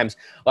 because a lot of times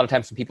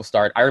when people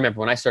start, I remember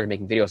when I started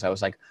making videos, I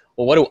was like,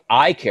 well, what do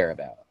I care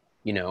about?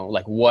 You know,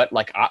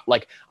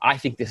 I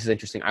think this is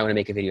interesting. I want to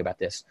make a video about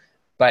this,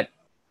 but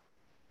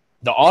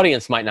the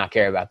audience might not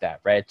care about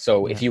that, right?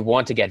 So if you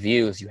want to get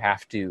views, you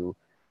have to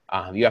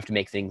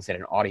make things that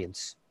an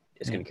audience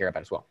is going to care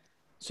about as well.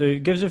 So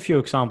give us a few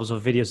examples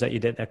of videos that you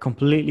did that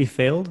completely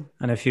failed,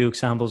 and a few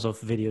examples of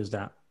videos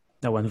that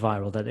went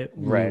viral, that it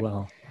really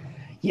well.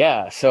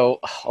 Yeah. So,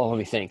 let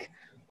me think.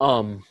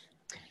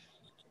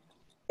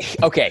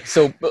 Okay.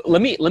 So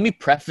let me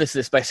preface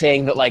this by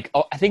saying that, like,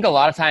 I think a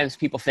lot of times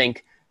people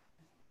think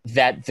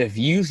that the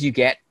views you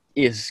get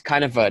is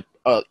kind of a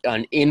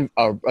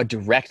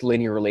direct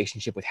linear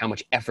relationship with how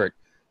much effort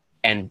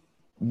and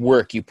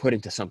work you put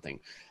into something.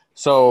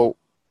 So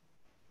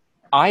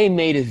I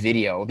made a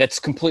video that's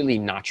completely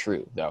not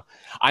true, though.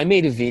 I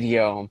made a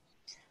video,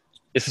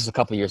 this was a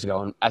couple of years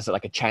ago, as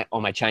like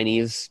on my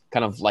Chinese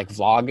kind of like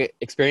vlog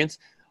experience,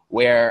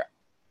 where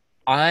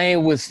I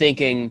was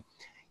thinking,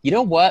 you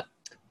know what?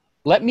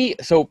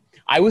 So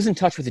I was in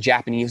touch with a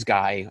Japanese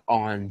guy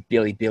on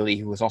Bilibili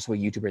who was also a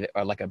YouTuber,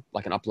 like an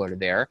uploader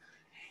there,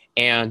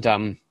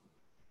 and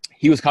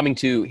he was coming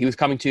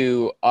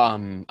to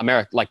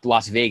America, like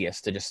Las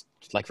Vegas, to just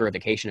like for a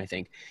vacation, I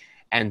think.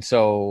 And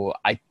so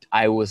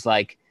I was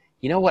like,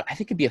 you know what? I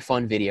think it'd be a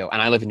fun video.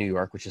 And I live in New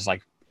York, which is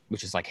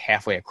like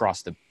halfway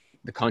across the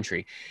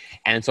country.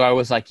 And so I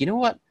was like, you know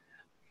what?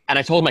 And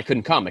I told him I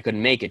couldn't come. I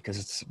couldn't make it because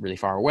it's really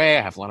far away.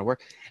 I have a lot of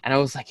work. And I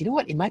was like, you know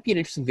what? It might be an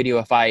interesting video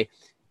if I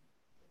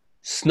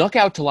snuck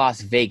out to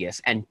Las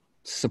Vegas and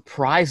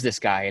surprise this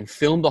guy and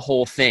film the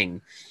whole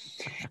thing.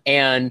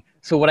 And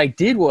so what I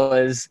did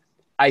was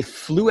I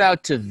flew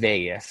out to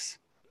Vegas.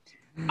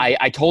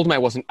 I told him I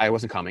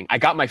wasn't coming. I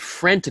got my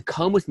friend to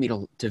come with me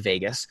to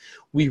Vegas.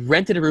 We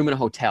rented a room in a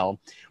hotel.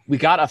 We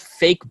got a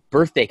fake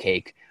birthday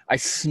cake. I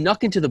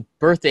snuck into the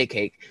birthday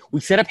cake. We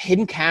set up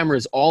hidden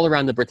cameras all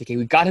around the birthday cake.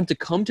 We got him to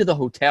come to the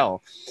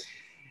hotel.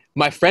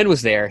 My friend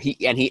was there. He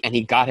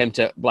got him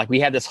to, like, we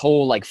had this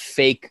whole like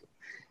fake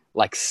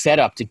like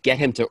setup to get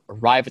him to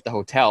arrive at the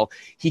hotel.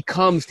 He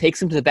comes,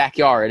 takes him to the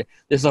backyard.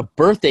 There's a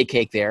birthday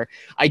cake there.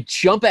 I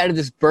jump out of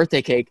this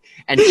birthday cake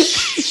and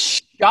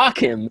shock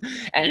him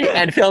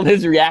and film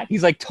his react.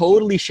 He's like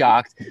totally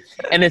shocked.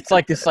 And it's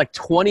like this like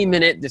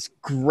 20-minute, this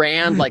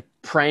grand like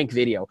prank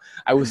video.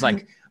 I was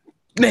like,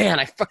 man,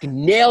 I fucking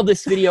nailed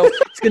this video.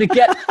 It's going to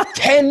get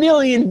 10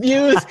 million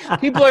views.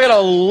 People are going to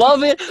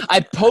love it. I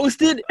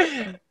posted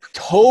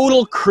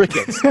total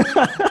crickets.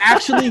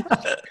 Actually,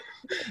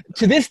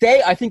 to this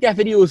day, I think that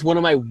video is one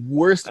of my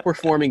worst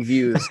performing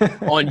views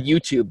on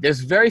YouTube. There's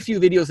very few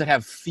videos that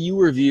have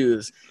fewer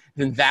views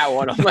than that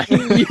one on my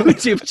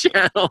YouTube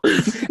channel.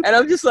 And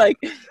I'm just like,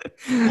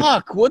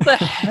 fuck, what the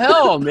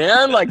hell,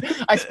 man? Like,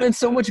 I spent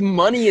so much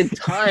money and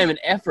time and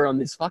effort on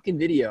this fucking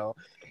video.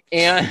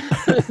 And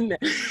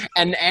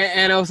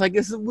I was like,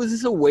 was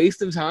this a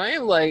waste of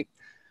time? Like,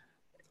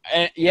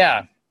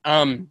 yeah.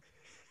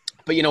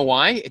 But you know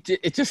why?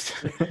 It just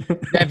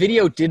that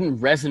video didn't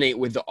resonate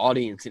with the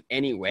audience in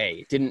any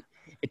way. It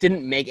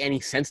didn't make any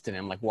sense to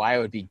them, like why I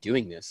would be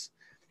doing this.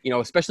 You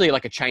know, especially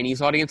like a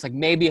Chinese audience. Like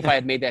maybe if I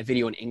had made that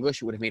video in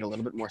English, it would have made a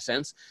little bit more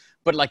sense.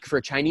 But like for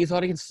a Chinese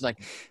audience, it's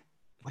like,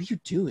 what are you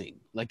doing?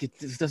 Like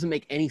this doesn't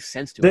make any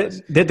sense to us.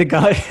 Did the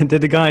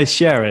guy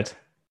share it?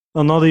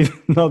 Or not even.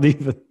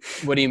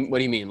 What do you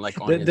mean? Like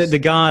on the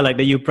guy like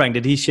that you pranked,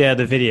 did he share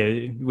the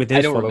video with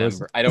his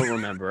followers? I don't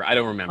remember.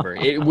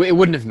 It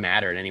wouldn't have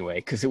mattered anyway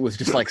because it was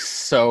just like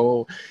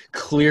so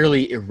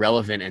clearly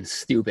irrelevant and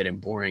stupid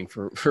and boring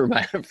for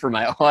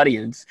my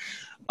audience.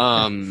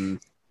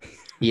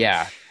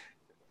 Yeah.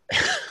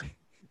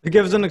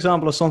 Give us an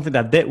example of something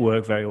that did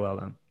work very well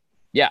then.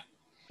 Yeah.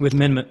 With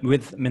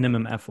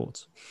minimum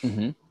efforts.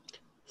 Mm-hmm.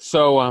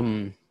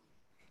 So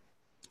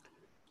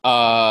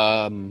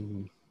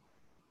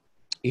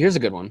here's a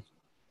good one.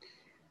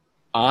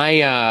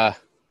 I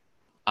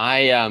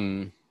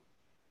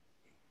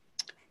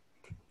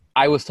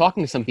was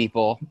talking to some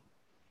people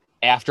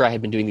after I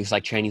had been doing these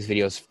Chinese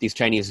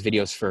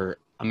videos for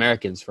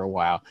Americans for a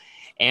while.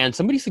 And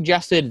somebody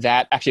suggested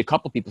that, actually a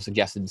couple people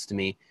suggested this to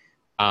me.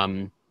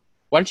 Why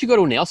don't you go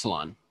to a nail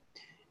salon?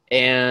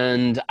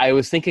 And I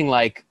was thinking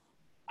like,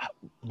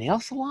 nail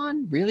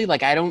salon? Really?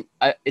 Like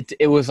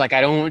it was like,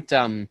 I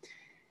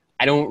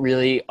don't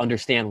really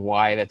understand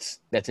why that's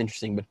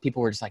interesting, but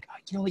people were just like, oh,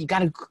 you know what, you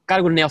gotta go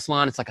to a nail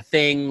salon. It's like a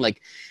thing.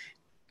 Like,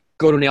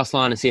 go to a nail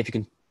salon and see if you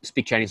can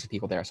speak Chinese with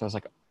people there. So I was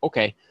like,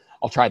 okay,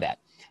 I'll try that.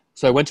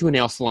 So I went to a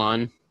nail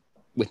salon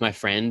with my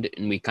friend,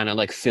 and we kind of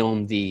like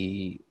filmed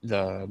the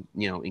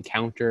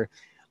encounter.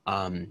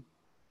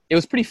 It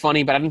was pretty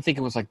funny, but I didn't think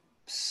it was like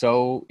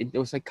so. It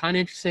was like kind of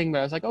interesting, but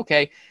I was like,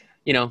 okay,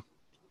 it's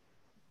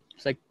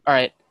like all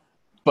right.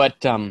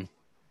 But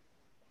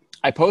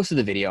I posted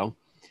the video.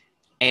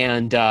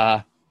 And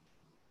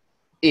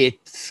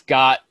it's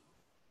got,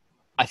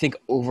 I think,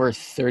 over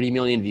 30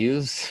 million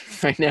views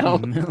right now.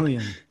 A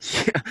million.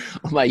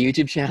 On my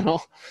YouTube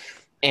channel.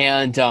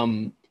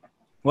 And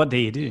what do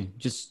you do?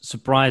 Just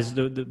surprise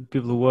the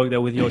people who work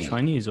there with your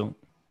Chinese? Or?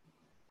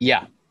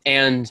 Yeah.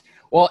 And,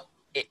 well,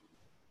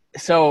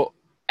 so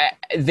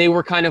they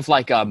were kind of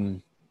like I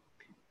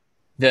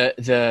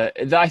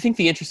think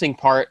the interesting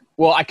part,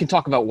 well, I can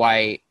talk about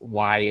why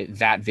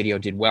that video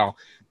did well,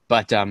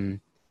 but in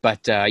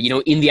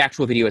the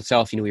actual video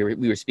itself, we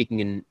were speaking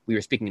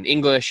in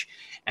English,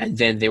 and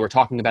then they were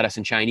talking about us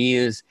in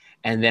Chinese,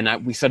 and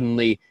then we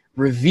suddenly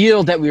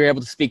revealed that we were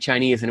able to speak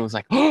Chinese, and it was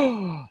like,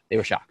 oh, they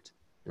were shocked,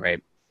 right?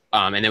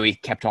 And then we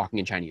kept talking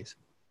in Chinese.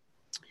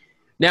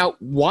 Now,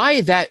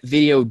 why that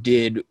video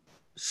did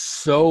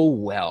so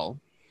well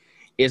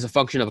is a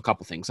function of a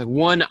couple things. Like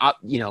one,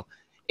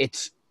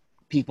 it's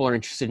people are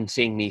interested in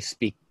seeing me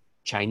speak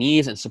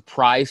Chinese and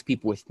surprise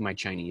people with my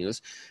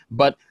Chinese,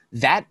 but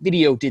that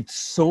video did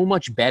so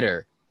much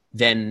better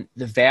than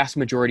the vast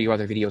majority of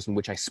other videos in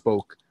which I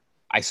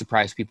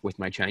surprised people with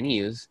my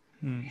Chinese.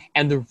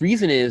 And the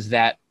reason is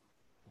that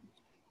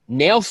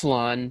nail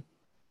salon,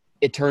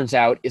 it turns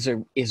out, is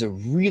a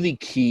really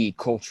key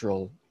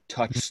cultural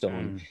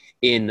touchstone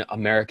in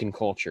American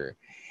culture.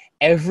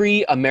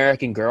 Every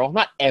American girl,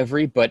 not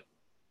every, but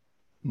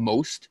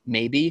most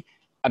maybe,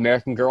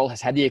 American girl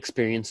has had the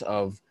experience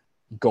of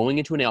going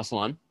into a nail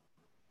salon,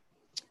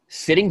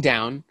 sitting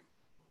down,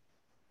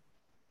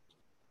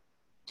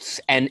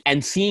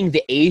 and seeing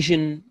the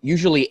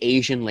usually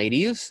Asian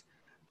ladies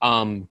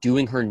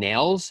doing her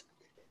nails,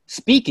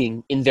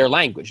 speaking in their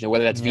language. Now,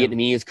 whether that's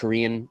Vietnamese,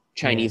 Korean,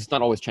 Chinese, it's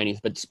not always Chinese,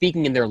 but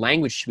speaking in their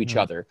language to each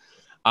other.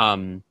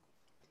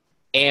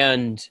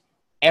 And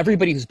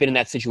everybody who's been in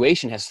that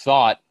situation has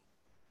thought,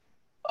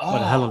 What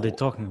the hell are they oh,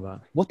 talking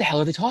about? what the hell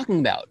are they talking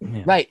about?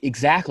 Yeah. Right,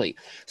 exactly.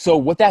 So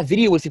what that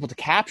video was able to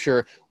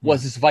capture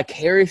was Yeah. this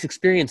vicarious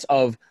experience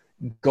of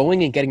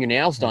going and getting your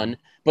nails Yeah. done.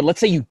 But let's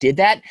say you did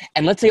that,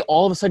 and let's say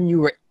all of a sudden you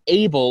were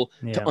able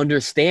to Yeah.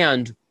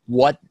 understand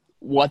what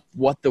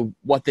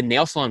the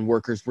nail salon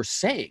workers were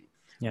saying.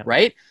 Yeah.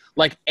 Right?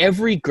 Like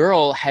every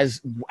girl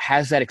has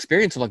that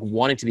experience of like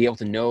wanting to be able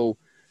to know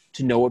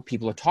what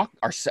people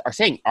are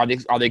saying. Are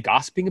they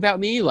gossiping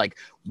about me? Like,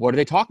 what are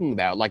they talking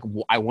about? Like,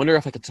 I wonder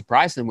if I could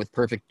surprise them with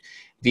perfect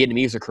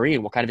Vietnamese or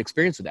Korean. What kind of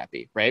experience would that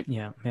be? Right?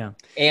 Yeah. Yeah.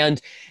 And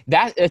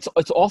that it's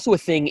also a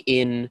thing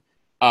in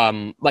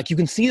like you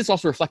can see this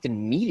also reflected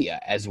in media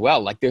as well.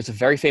 Like there's a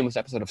very famous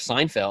episode of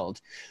Seinfeld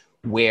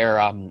where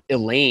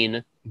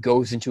Elaine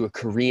goes into a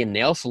Korean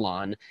nail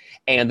salon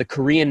and the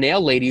Korean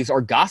nail ladies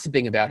are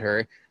gossiping about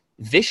her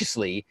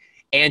viciously,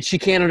 and she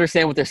can't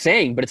understand what they're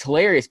saying, but it's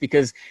hilarious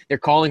because they're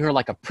calling her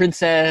like a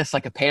princess,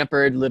 like a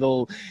pampered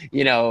little,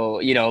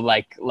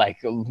 like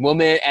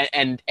woman,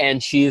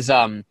 and she's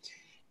but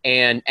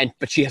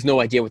she has no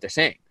idea what they're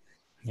saying.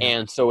 Yeah.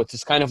 And so it's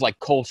this kind of like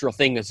cultural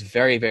thing that's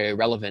very, very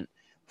relevant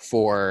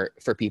for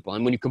people.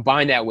 And when you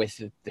combine that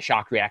with the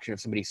shock reaction of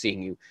somebody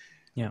seeing you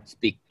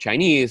speak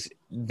Chinese,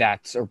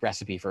 that's a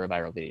recipe for a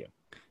viral video.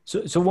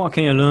 So what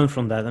can you learn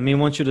from that? I mean,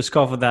 once you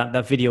discover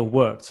that video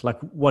worked, like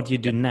what do you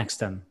do next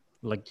then?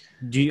 Like,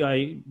 do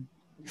you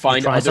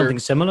try something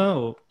similar?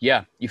 Or?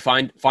 Yeah, you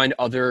find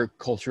other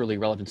culturally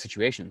relevant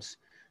situations.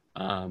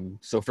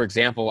 So for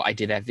example, I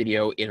did that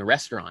video in a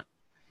restaurant,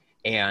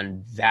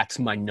 and that's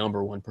my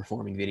number one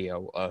performing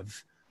video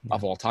of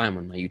all time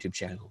on my YouTube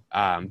channel.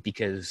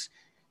 Because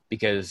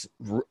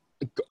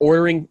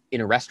ordering in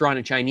a restaurant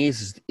in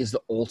Chinese is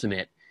the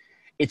ultimate.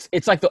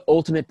 It's like the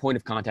ultimate point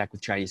of contact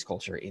with Chinese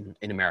culture in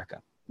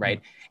America,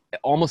 right?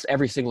 Almost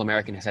every single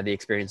American has had the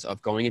experience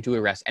of going into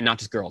a restaurant, and not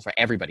just girls, right?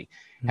 Everybody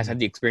has had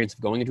the experience of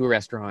going into a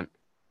restaurant,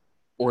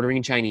 ordering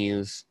in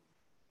Chinese,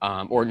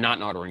 or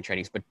not ordering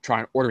Chinese, but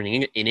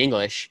ordering in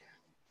English,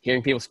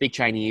 hearing people speak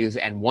Chinese,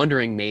 and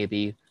wondering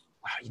maybe,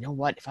 wow, you know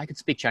what? If I could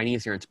speak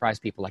Chinese here and surprise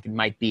people, like it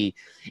might be.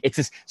 It's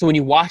this. So when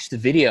you watch the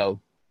video,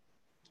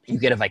 you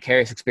get a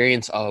vicarious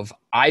experience of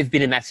I've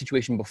been in that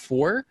situation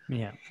before.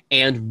 Yeah.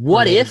 And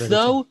what if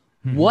though?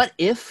 What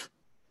if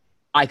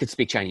I could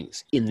speak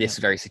Chinese in this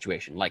very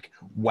situation? Like,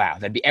 wow,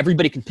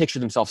 everybody can picture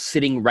themselves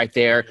sitting right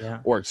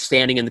there or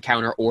standing in the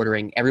counter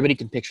ordering. Everybody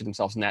can picture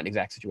themselves in that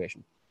exact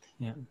situation.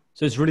 Yeah.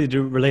 So it's really the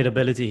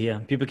relatability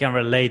here. People can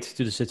relate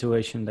to the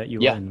situation that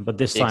you're in, but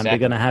this time they're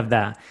going to have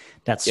that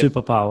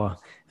superpower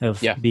of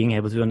being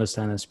able to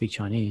understand and speak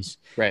Chinese.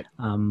 Right.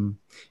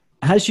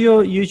 Has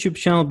your YouTube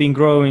channel been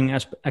growing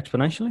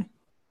exponentially?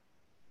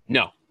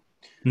 No.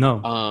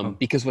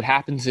 Because what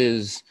happens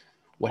is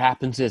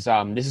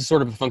this is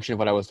sort of a function of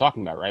what I was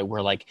talking about, right?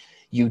 Where like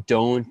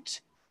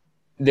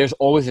there's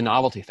always a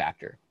novelty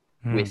factor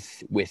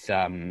with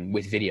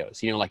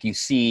videos. You know, like you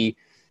see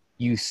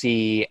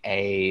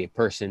a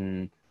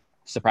person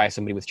surprise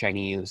somebody with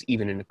Chinese,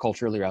 even in a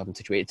culturally relevant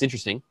situation. It's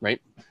interesting,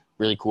 right?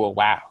 Really cool.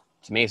 Wow,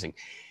 it's amazing.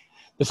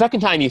 The second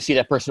time you see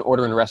that person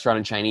order in a restaurant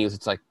in Chinese,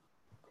 it's like,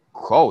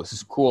 oh, this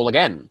is cool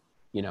again,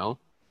 you know?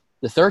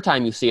 The third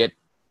time you see it,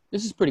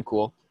 this is pretty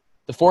cool.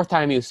 The fourth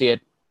time you see it,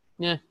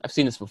 I've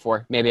seen this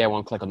before. Maybe I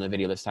won't click on the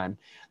video this time.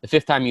 The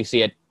fifth time you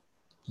see it,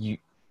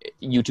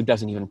 YouTube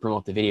doesn't even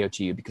promote the video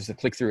to you because the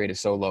click-through rate is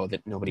so low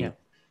that nobody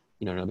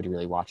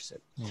really watches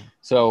it. Yeah.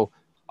 So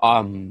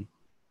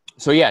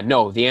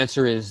no, the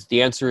answer is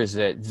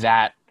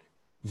that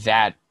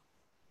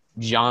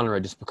genre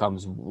just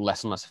becomes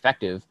less and less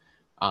effective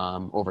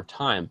over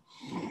time.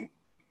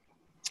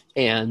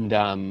 And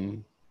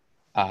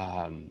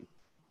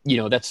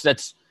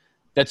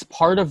that's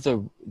part of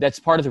the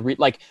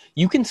like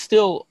you can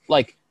still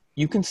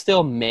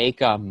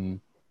make like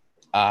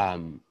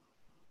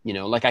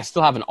I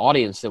still have an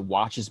audience that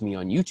watches me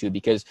on YouTube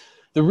because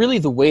the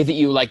way that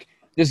you like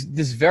there's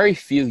very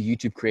few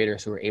YouTube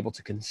creators who are able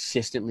to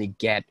consistently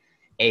get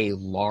a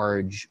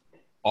large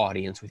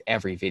audience with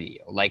every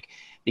video, like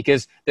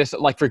because there's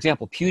like, for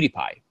example,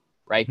 PewDiePie.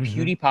 Right?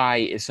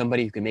 PewDiePie is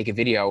somebody who can make a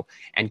video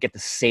and get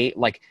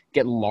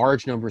get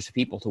large numbers of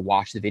people to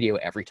watch the video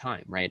every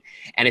time, right?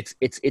 And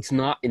it's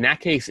not, in that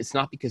case, it's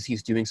not because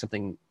he's doing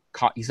something.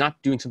 He's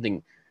not doing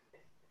something.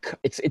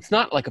 It's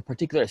not like a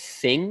particular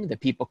thing that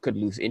people could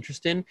lose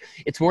interest in.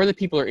 It's more that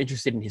people are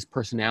interested in his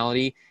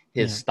personality,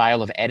 his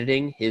style of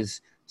editing,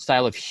 his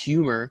style of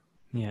humor,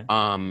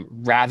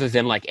 rather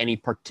than like any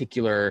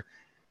particular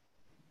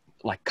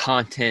like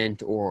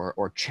content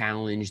or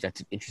challenge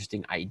that's an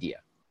interesting idea.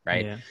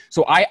 Right. Yeah.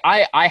 So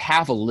I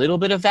have a little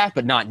bit of that,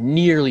 but not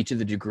nearly to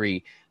the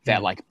degree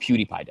that like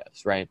PewDiePie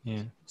does. Right.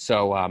 Yeah.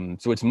 So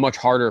it's much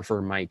harder for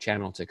my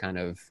channel to kind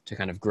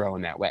of grow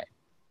in that way.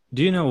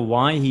 Do you know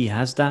why he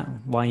has that?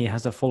 Why he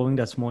has a following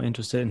that's more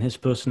interested in his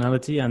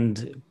personality?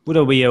 And would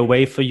there be a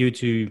way for you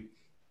to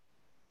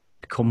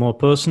become more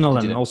personal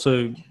and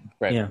also,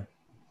 right? Yeah.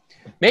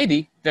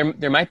 Maybe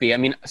there might be. I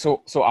mean,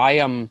 so I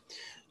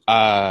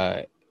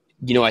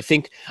I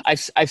think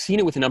I've seen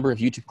it with a number of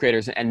YouTube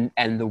creators, and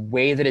the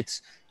way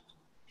that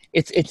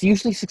it's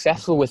usually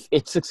successful with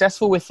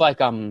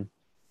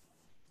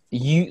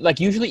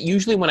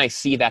usually when I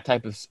see that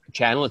type of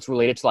channel, it's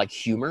related to like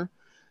humor.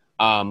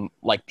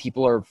 Like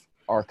people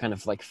are kind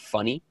of like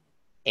funny,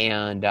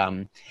 and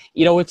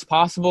it's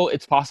possible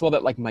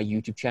that like my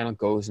YouTube channel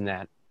goes in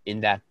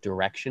that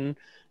direction.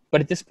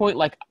 But at this point,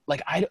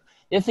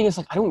 the thing is,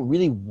 like, I don't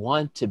really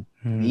want to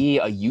be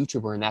a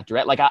YouTuber in that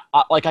direct. Like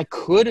I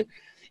could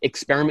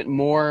experiment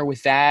more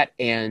with that,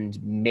 and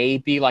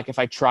maybe like if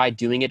I tried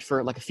doing it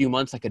for like a few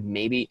months, I could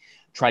maybe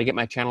try to get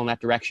my channel in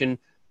that direction.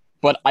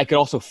 But I could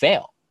also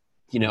fail,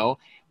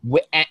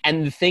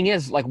 And the thing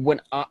is, like, when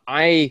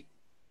I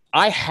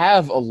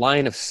have a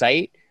line of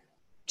sight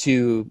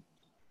to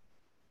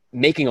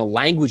making a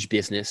language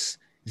business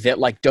that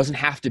like doesn't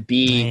have to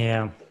be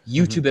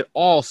YouTube at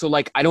all. So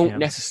like I don't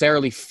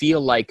necessarily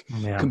feel like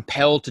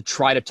compelled to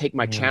try to take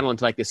my channel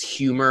into like this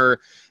humor,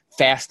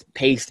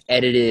 fast-paced,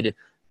 edited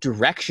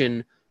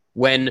direction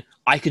when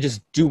I could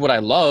just do what I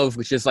love,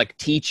 which is like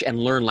teach and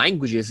learn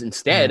languages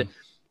instead.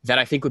 That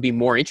I think would be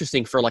more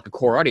interesting for like a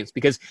core audience.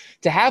 Because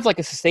to have like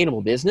a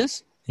sustainable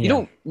business, you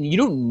don't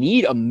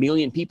need 1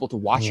 million people to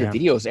watch your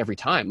videos every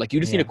time. Like you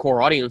just need a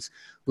core audience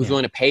who's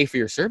willing to pay for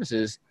your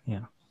services.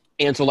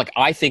 And so like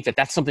I think that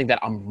that's something that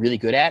I'm really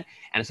good at,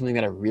 and it's something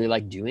that I really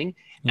like doing.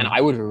 And I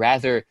would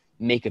rather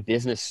make a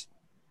business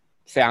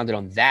founded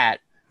on that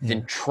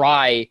than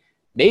try,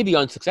 maybe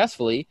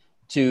unsuccessfully,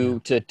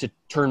 to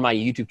turn my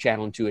YouTube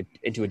channel into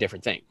a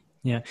different thing.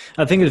 Yeah,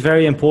 I think it's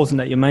very important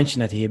that you mention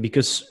that here,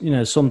 because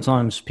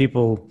sometimes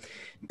people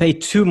pay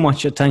too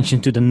much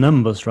attention to the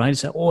numbers, right?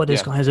 Say, oh,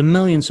 this guy has 1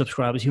 million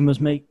subscribers, he must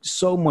make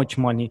so much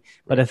money.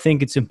 But I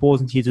think it's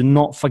important here to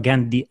not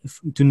forget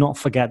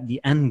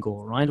the end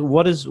goal, right?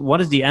 What is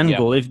the end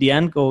goal? If the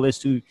end goal is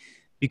to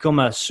become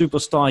a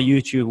superstar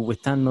YouTuber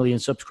with 10 million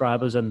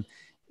subscribers and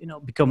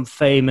become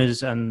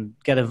famous and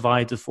get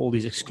invited for all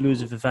these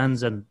exclusive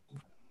events and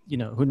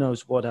who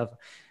knows whatever.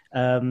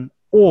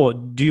 Or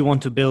do you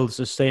want to build a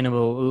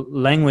sustainable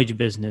language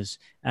business?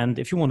 And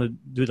if you want to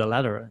do the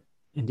latter,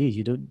 indeed,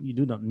 you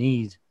do not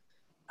need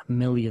 1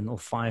 million or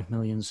 5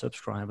 million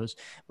subscribers.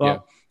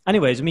 But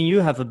anyways, I mean,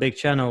 you have a big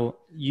channel.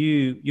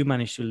 You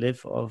manage to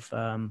live of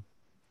the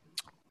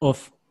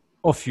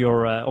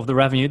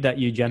revenue that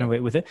you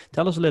generate with it.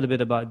 Tell us a little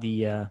bit about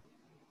the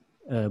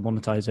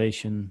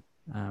monetization,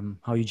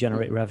 how you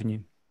generate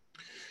revenue.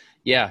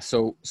 Yeah.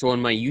 So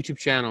on my YouTube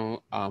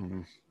channel,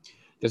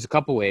 there's a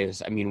couple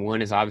ways. I mean,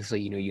 one is obviously,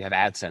 you have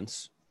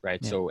AdSense, right?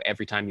 Yeah. So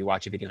every time you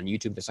watch a video on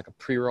YouTube, there's like a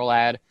pre-roll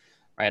ad,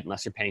 right?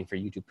 Unless you're paying for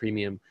YouTube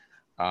Premium.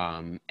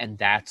 And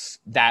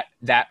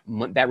that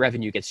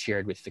revenue gets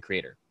shared with the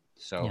creator.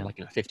 So like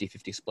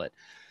 50-50 split.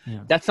 Yeah.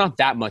 That's not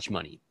that much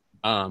money.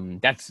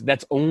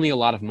 That's only a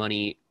lot of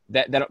money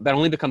that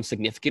only becomes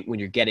significant when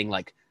you're getting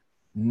like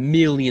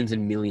millions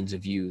and millions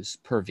of views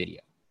per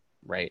video,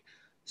 right?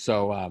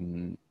 So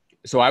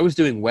I was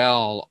doing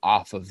well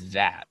off of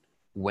that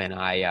when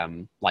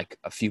I like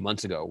a few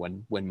months ago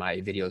when my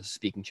videos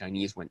speaking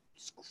Chinese went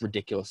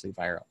ridiculously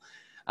viral.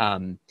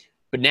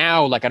 But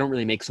now, like, I don't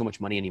really make so much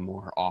money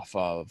anymore off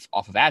of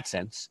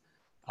AdSense,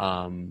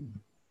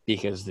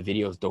 because the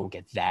videos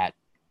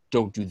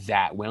don't do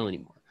that well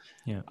anymore.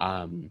 Yeah.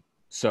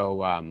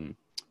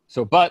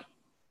 But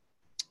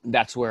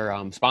that's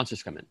where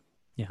sponsors come in.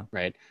 Yeah.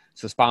 Right.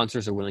 So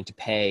sponsors are willing to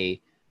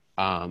pay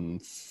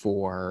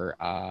for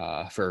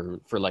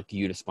like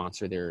you to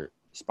sponsor their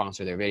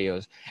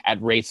videos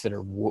at rates that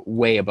are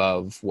way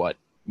above what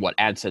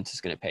AdSense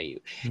is going to pay you.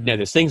 Mm-hmm. Now,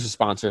 there's things with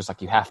sponsors,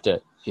 like you have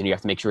to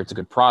make sure it's a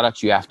good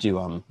product. You have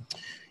to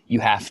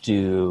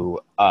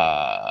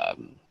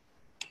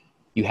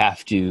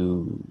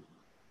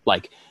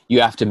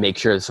make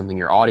sure it's something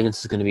your audience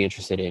is going to be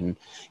interested in.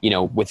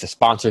 With the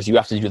sponsors, you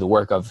have to do the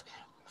work of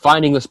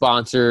finding the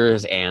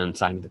sponsors and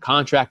signing the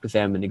contract with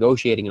them and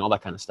negotiating and all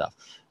that kind of stuff.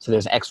 So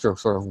there's extra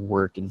sort of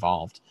work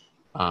involved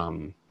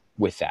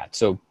with that.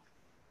 So,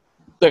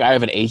 like, I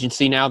have an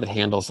agency now that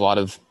handles a lot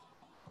of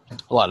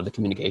the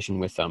communication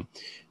with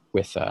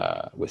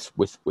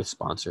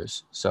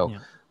sponsors. So,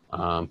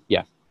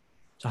 yeah.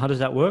 So how does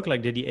that work?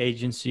 Like, did the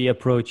agency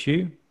approach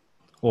you,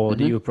 or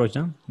did you approach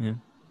them?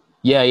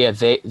 Yeah.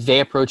 They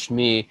approached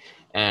me,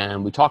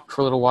 and we talked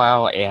for a little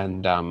while,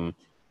 and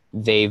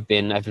I've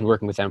been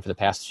working with them for the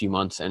past few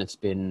months, and it's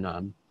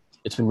been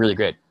really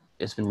great.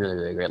 It's been really,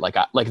 really great. Like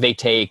they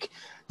take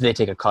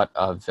a cut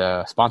of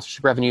the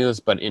sponsorship revenues,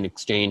 but in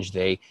exchange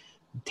they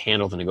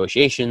handle the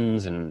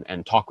negotiations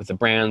and talk with the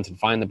brands and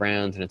find the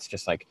brands. And it's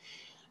just like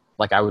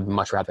I would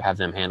much rather have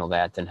them handle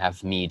that than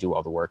have me do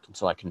all the work. And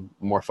so I can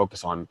more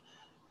focus on,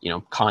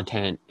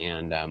 content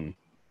and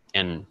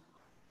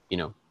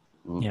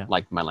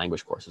like my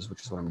language courses,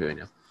 which is what I'm doing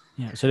now.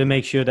 Yeah. So they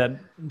make sure that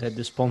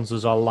the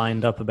sponsors are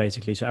lined up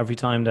basically. So every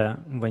time that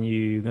when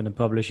you're going to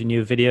publish a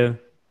new video,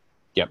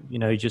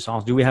 you just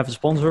ask, do we have a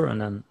sponsor?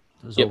 And then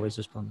there's always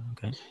a sponsor.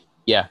 Okay.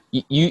 Yeah,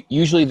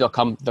 usually they'll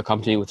come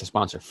to me with the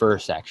sponsor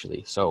first,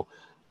 actually. So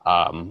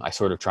I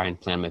sort of try and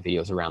plan my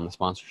videos around the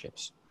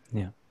sponsorships.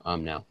 Yeah.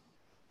 Now.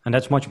 And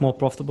that's much more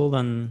profitable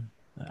than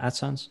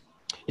AdSense?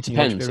 It in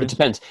your depends. It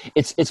experience?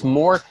 depends. It's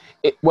more.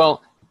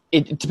 Well,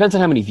 it depends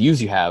on how many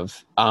views you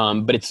have.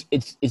 But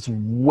it's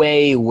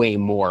way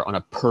more on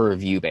a per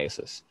view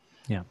basis.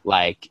 Yeah.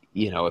 Like,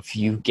 if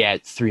you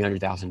get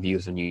 300,000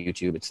 views on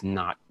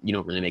YouTube, you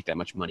don't really make that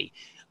much money.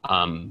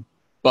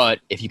 But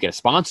if you get a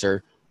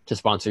sponsor to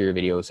sponsor your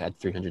videos at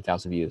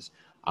 300,000 views,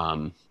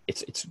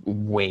 it's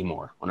way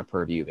more on a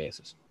per view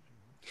basis.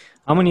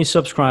 How many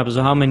subscribers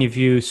or how many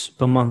views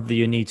per month do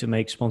you need to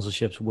make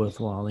sponsorships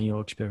worthwhile in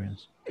your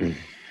experience?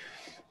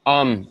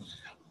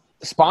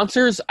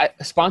 Sponsors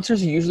are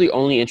usually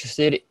only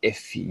interested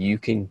if you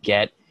can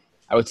get,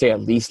 I would say, at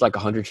least like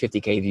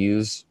 150K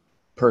views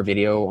per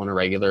video on a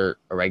regular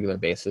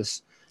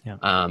basis.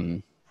 Yeah.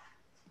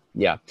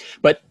 Yeah.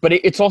 But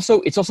it's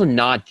also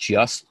not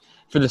just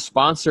for the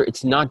sponsor.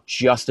 It's not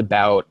just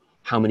about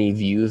how many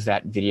views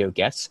that video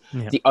gets.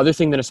 Yeah. The other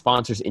thing that a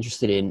sponsor is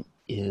interested in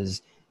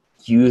is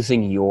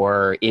using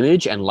your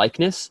image and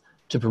likeness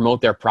to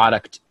promote their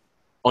product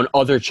on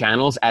other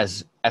channels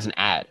as an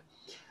ad.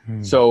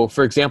 So,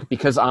 for example,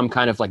 because I'm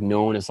kind of like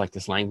known as like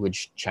this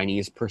language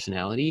Chinese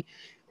personality,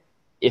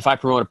 if I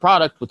promote a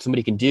product, what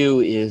somebody can do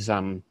is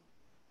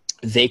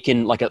they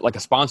can like a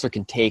sponsor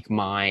can take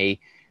my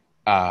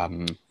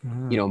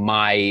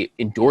my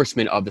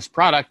endorsement of this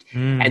product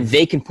and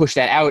they can push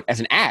that out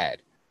as an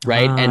ad,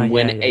 right? And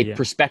when a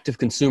prospective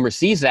consumer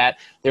sees that,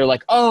 they're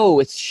like, "Oh,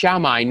 it's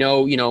Xiaoma. I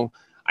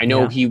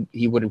know he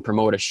wouldn't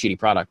promote a shitty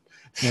product."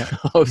 Yeah.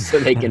 So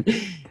they can,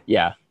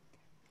 yeah.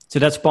 So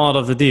that's part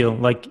of the deal.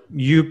 Like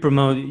you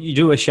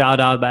do a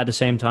shout out, but at the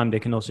same time, they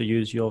can also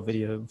use your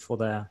video for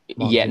their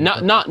marketing. Yeah,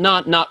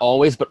 not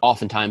always, but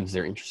oftentimes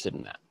they're interested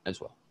in that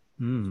as well.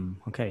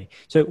 Okay.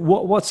 So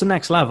what's the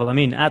next level? I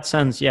mean,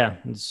 AdSense,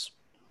 it's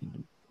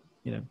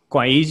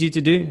quite easy to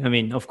do. I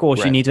mean, of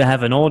course, you need to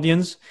have an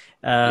audience,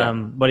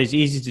 but it's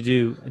easy to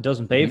do. It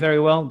doesn't pay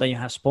very well. Then you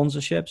have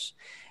sponsorships,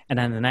 and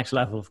then the next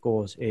level, of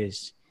course,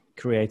 is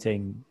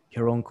creating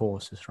your own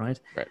courses, right?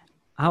 Right.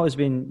 How has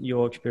been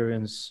your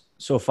experience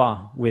so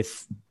far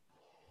with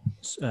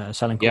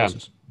selling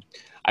courses?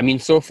 I mean,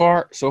 so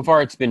far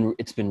it's been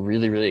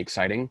really, really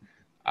exciting.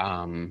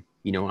 I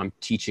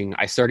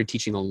started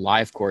teaching a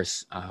live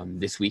course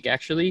this week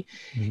actually,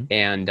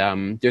 and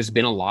there's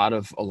been a lot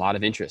of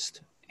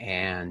interest,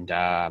 and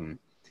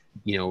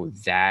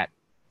that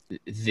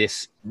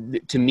this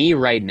to me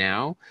right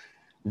now,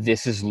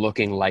 this is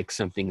looking like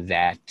something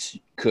that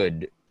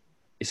could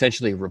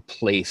essentially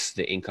replace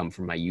the income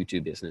from my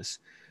YouTube business.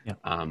 Yeah.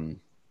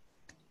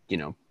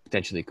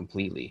 Potentially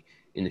completely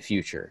in the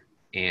future.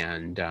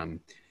 And, I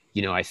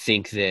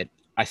think that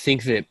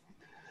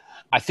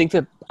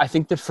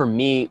for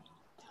me,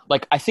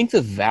 like, I think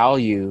the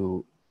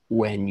value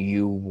when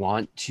you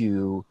want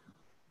to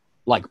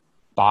like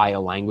buy a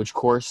language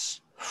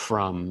course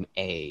from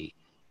a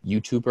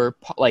YouTuber,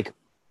 like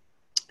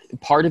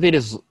part of it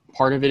is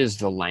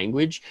the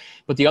language,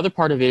 but the other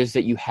part of it is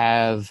that you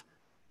have,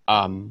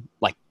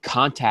 like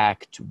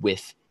contact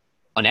with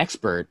an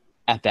expert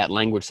at that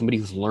language, somebody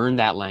who's learned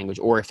that language,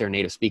 or if they're a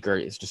native speaker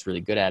is just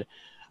really good at it.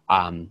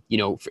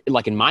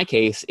 Like in my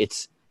case,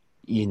 it's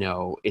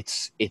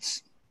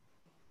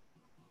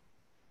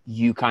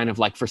you kind of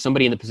like, for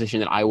somebody in the position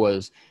that I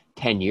was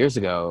 10 years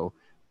ago,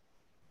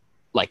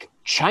 like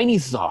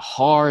Chinese is a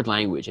hard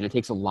language and it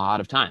takes a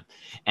lot of time,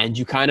 and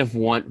you kind of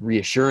want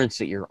reassurance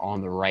that you're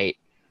on the right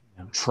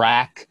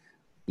track,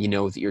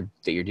 that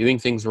you're doing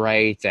things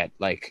right, that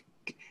like,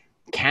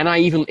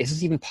 is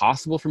this even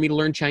possible for me to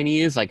learn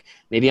Chinese? Like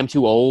maybe I'm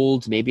too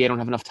old, maybe I don't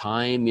have enough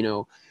time,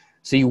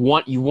 so you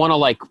want to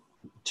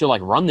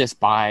run this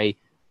by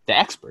the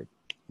expert,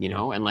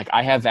 and like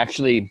I have a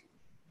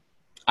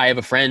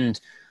friend,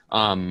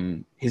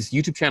 his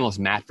YouTube channel is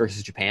Matt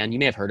versus Japan. You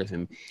may have heard of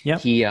him. Yeah.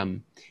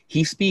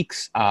 He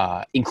speaks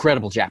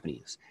incredible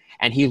Japanese,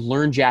 and he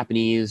learned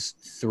Japanese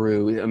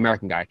through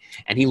American guy,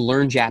 and he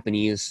learned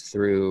Japanese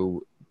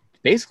through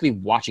basically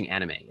watching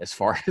anime, as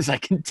far as I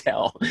can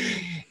tell.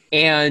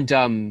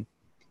 And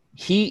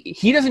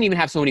he doesn't even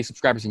have so many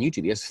subscribers on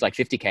YouTube. He has like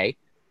 50K,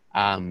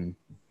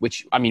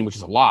 which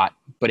is a lot,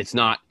 but it's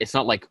not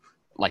like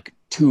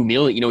 2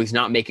 million. He's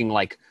not making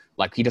like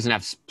he doesn't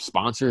have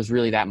sponsors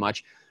really that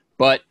much.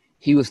 But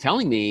he was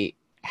telling me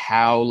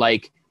how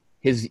like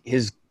his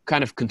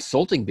kind of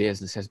consulting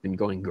business has been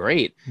going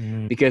great,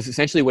 because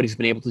essentially what he's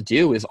been able to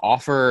do is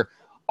offer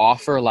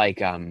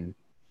like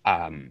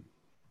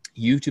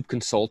YouTube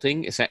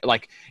consulting, it's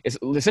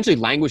essentially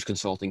language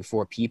consulting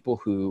for people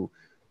who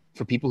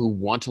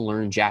want to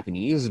learn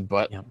Japanese,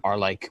 but are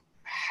like,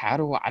 I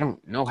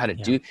don't know how to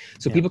do.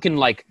 So people can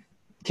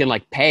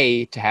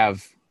pay to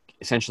have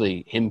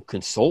essentially him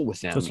consult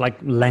with them. So it's like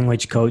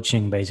language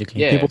coaching,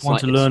 basically. Yeah, people want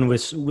to learn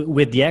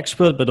with the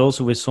expert, but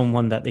also with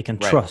someone that they can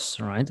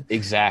trust, right?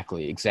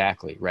 Exactly,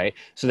 right?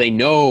 So they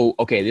know,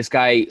 okay, this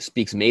guy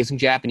speaks amazing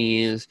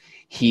Japanese.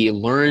 He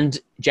learned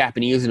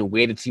Japanese in a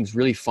way that seems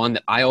really fun,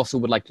 that I also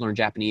would like to learn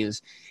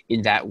Japanese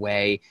in that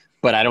way.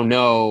 But I don't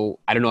know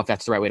if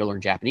that's the right way to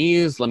learn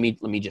Japanese. Let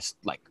me just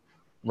like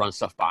run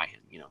stuff by him,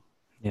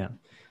 Yeah.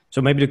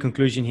 So maybe the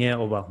conclusion here,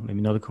 or well,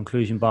 maybe not a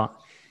conclusion, but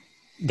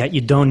that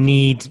you don't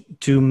need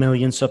 2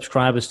 million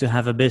subscribers to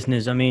have a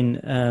business. I mean,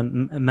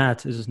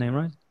 Matt is his name,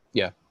 right?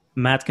 Yeah.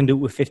 Matt can do it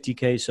with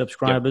 50K Yep.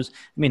 subscribers.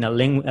 I mean, a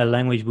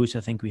Language Boost,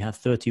 I think we have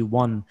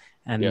 31.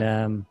 And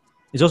Yeah.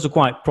 it's also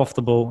quite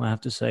profitable, I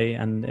have to say.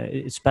 And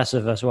it's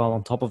passive as well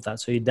on top of that.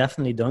 So you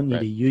definitely don't need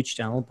Right. a huge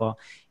channel. But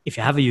if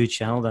you have a huge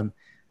channel, then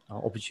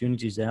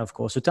opportunities there, of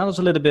course. So tell us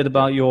a little bit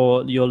about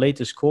your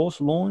latest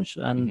course launch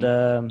and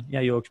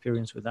your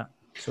experience with that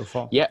so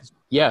far.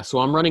 Yeah. So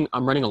I'm running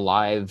a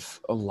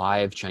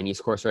live Chinese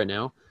course right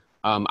now.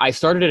 I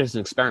started it as an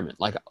experiment.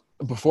 Like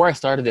before I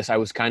started this, I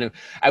was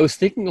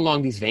thinking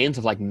along these veins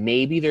of like,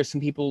 maybe there's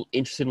some people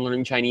interested in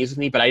learning Chinese with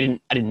me, but I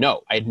didn't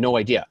know. I had no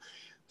idea.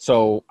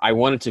 So I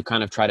wanted to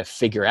kind of try to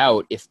figure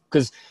out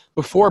because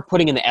before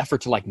putting in the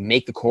effort to like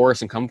make the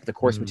course and come up with the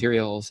course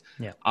materials,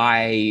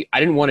 I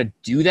didn't want to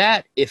do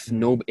that if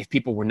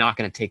people were not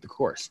going to take the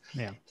course.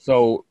 Yeah.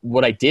 So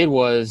what I did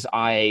was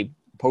I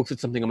posted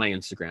something on my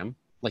Instagram,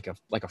 like a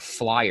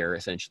flyer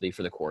essentially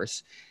for the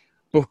course.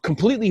 But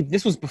completely,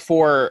 this was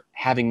before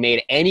having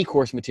made any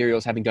course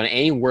materials, having done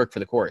any work for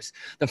the course.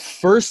 The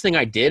first thing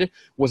I did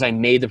was I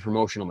made the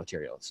promotional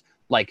materials.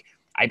 Like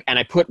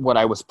I put what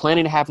I was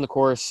planning to have in the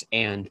course,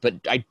 but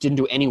I didn't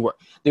do any work.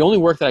 The only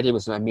work that I did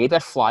was I made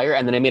that flyer,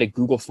 and then I made a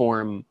Google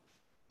form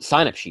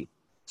sign-up sheet.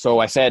 So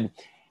I said,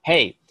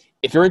 hey,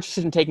 if you're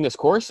interested in taking this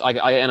course,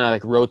 I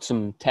wrote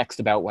some text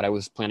about what I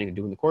was planning to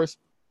do in the course.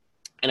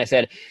 And I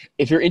said,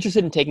 if you're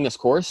interested in taking this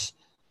course,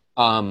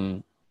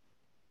 go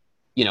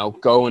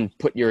and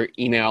put your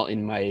email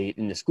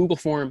in this Google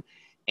form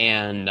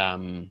and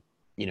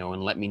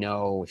let me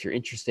know if you're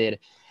interested.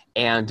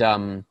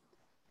 And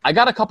I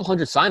got a couple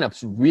hundred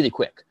signups really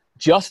quick,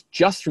 just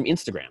from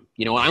Instagram.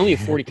 I only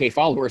have 40K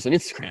followers on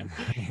Instagram.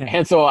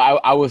 And so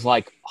I was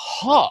like,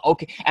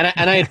 okay.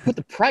 And I had put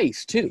the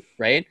price too,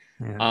 right?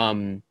 Yeah.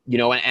 And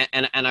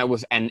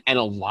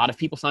a lot of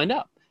people signed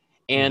up.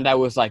 And I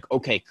was like,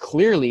 okay,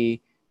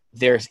 clearly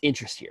there's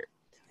interest here.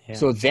 Yeah.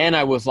 So then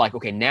I was like,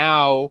 okay,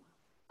 now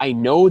I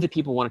know that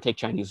people want to take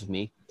Chinese with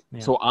me. Yeah.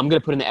 So I'm going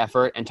to put in the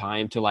effort and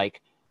time to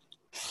like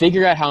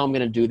figure out how I'm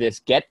going to do this,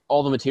 get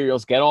all the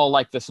materials, get all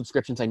like the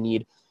subscriptions I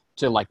need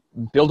to like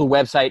build a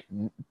website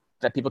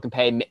that people can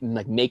pay and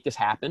like make this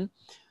happen.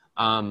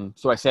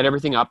 So I set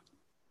everything up,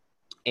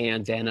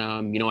 and then,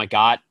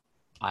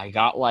 I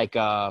got like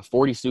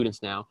 40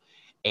 students now.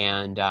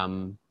 And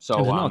so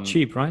it's not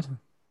cheap, right?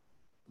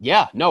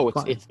 Yeah, no,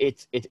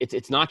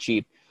 it's not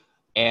cheap.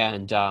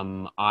 And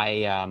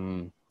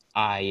I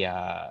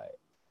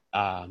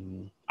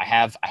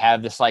have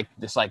this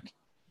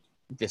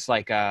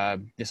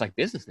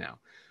business now.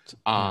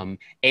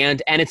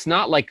 And it's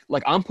not like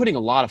I'm putting a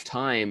lot of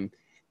time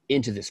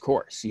into this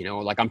course,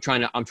 like I'm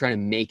trying to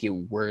make it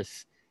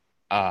worth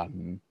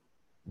the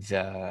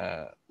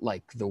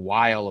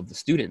while of the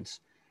students.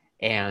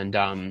 And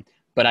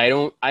but I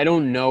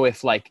don't know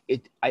if I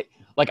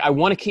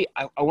want to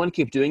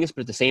keep doing this,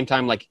 but at the same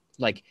time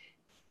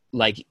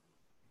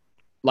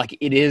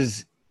it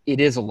is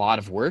a lot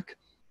of work.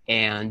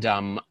 And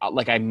I'm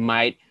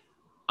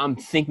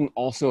thinking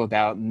also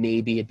about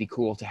maybe it'd be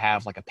cool to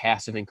have like a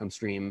passive income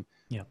stream,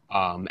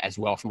 as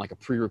well, from like a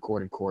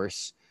pre-recorded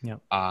course.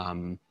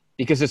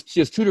 Because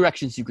there's two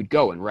directions you could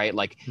go in, right?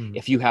 Like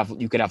if you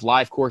could have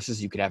live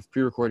courses, you could have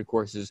pre-recorded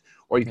courses,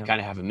 or you could kind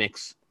of have a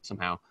mix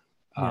somehow.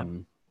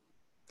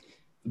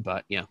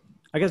 But yeah.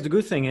 I guess the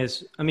good thing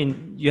is, I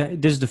mean,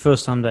 this is the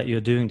first time that you're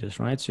doing this,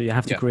 right? So you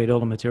have to create all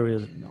the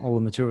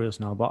materials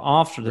now. But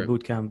after the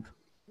boot camp,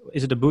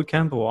 is it a boot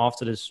camp or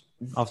after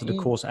the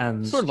course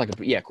ends? Sort of like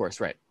a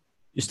course, right?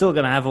 You're still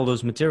going to have all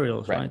those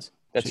materials, right?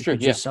 That's so true. You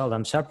could just sell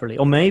them separately,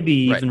 or maybe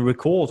even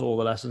record all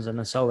the lessons and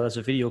then sell it as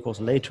a video course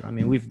later. I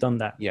mean, we've done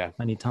that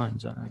many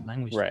times in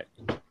language. Right.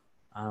 But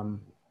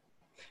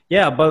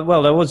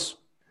that was,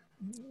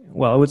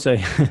 I would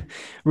say,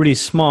 really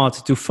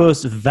smart to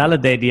first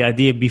validate the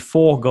idea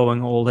before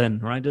going all in,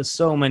 right? There's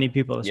so many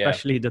people,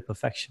 especially the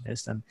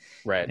perfectionists. And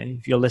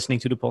if you're listening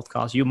to the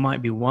podcast, you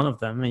might be one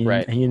of them and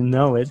you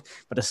know it.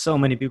 But there's so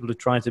many people who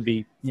try to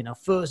be,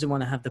 first they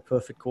want to have the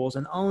perfect course,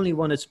 and only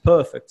when it's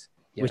perfect,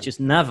 which is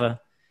never,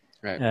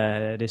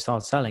 they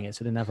start selling it.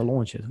 So they never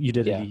launch it. You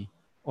did it the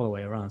other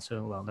way around.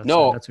 So,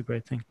 that's a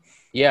great thing.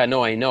 Yeah,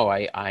 no, I know.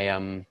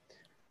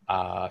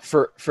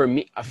 For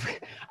me,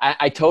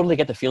 I totally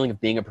get the feeling of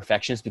being a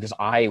perfectionist, because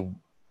I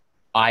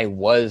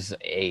was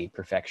a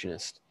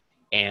perfectionist,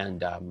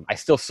 and I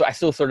still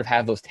sort of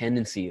have those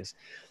tendencies.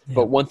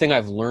 But one thing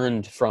I've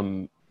learned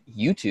from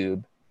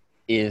YouTube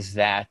is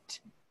that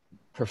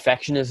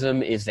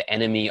perfectionism is the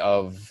enemy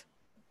of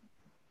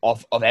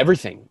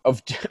everything,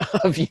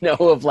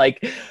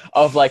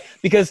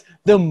 because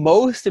the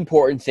most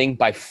important thing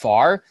by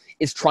far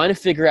is trying to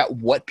figure out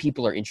what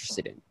people are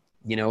interested in.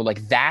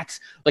 That's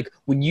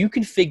when you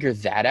can figure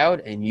that out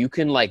and you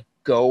can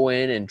go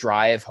in and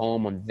drive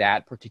home on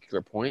that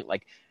particular point,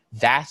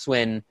 that's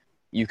when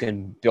you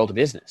can build a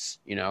business,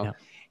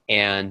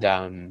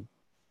 and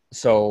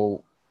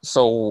so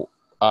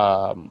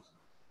I'm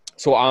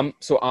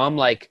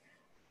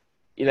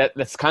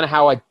that's kind of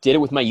how I did it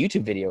with my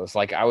YouTube videos.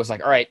 Like, I was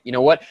like, all right, you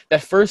know what?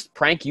 That first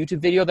prank YouTube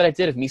video that I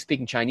did of me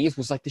speaking Chinese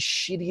was like the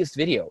shittiest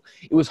video.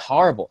 It was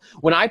horrible.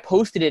 When I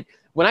posted it,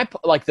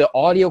 like the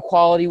audio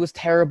quality was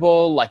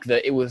terrible. Like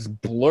it was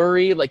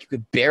blurry. Like you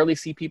could barely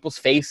see people's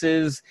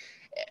faces.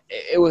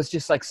 It was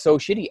just like so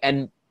shitty.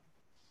 And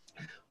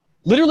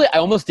literally, I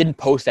almost didn't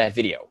post that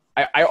video.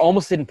 I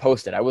almost didn't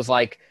post it. I was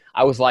like,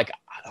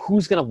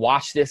 who's going to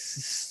watch this?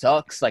 This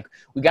sucks. Like,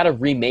 we got to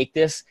remake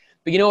this.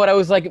 But you know what? I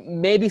was like,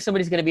 maybe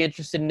somebody's going to be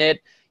interested in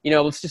it. You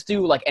know, let's just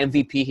do like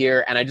MVP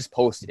here. And I just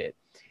posted it.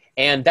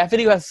 And that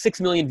video has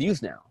 6 million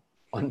views now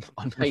on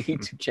my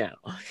YouTube channel.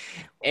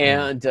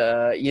 And,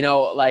 you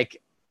know,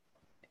 like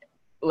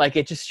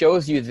it just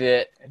shows you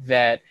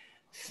that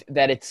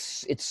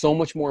it's so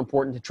much more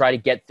important to try to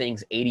get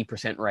things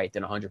 80% right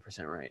than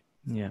 100% right.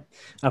 Yeah.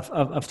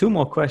 I've 2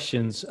 more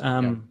questions.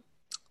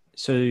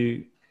 So,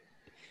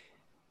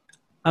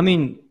 I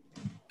mean,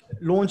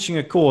 launching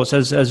a course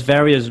has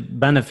various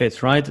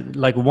benefits, right?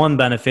 Like one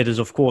benefit is,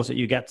 of course, that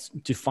you get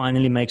to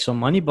finally make some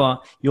money,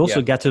 but you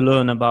also get to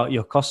learn about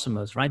your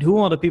customers, right? Who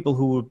are the people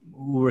who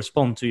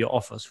respond to your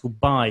offers, who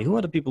buy? Who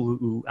are the people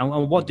who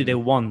and what do they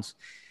want?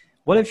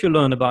 What if you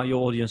learn about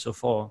your audience so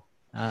far?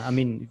 I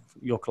mean,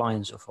 your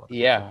clients so far.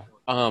 Yeah.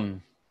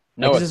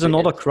 No, is this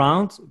another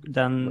crowd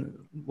than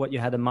what you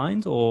had in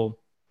mind, or?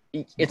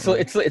 It's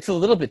a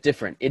little bit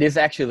different. It is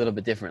actually a little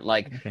bit different.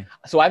 Like,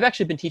 so I've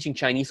actually been teaching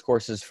Chinese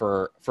courses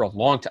for a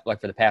long time, like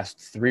for the past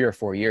 3 or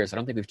 4 years. I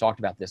don't think we've talked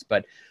about this,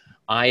 but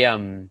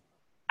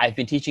I've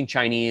been teaching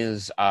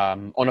Chinese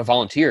on a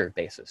volunteer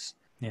basis.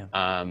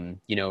 Yeah.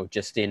 You know,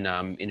 just in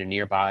a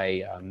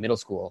nearby middle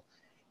school,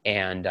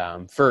 and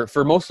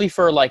for mostly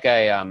for like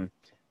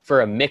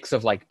for a mix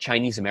of like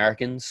Chinese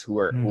Americans who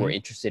are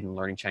interested in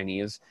learning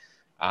Chinese.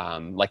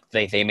 Like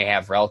they may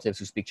have relatives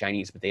who speak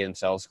Chinese, but they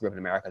themselves grew up in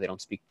America. They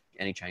don't speak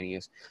any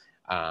Chinese.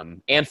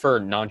 And for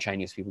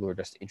non-Chinese people who are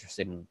just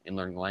interested in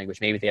learning the language,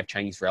 maybe they have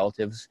Chinese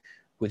relatives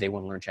who they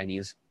want to learn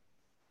Chinese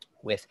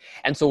with.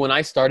 And so when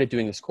I started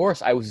doing this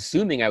course, I was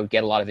assuming I would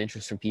get a lot of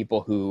interest from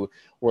people who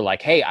were like,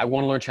 hey, I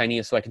want to learn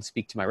Chinese so I can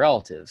speak to my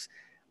relatives.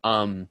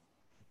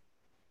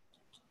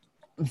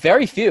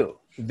 Very few.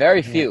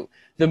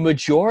 The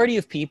majority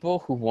of people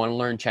who want to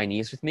learn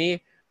Chinese with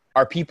me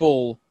are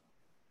people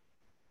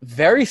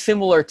very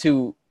similar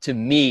to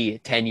me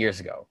 10 years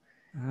ago.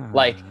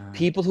 Like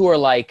people who are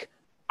like,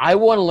 I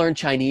want to learn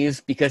Chinese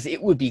because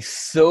it would be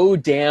so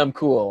damn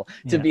cool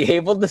to be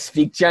able to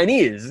speak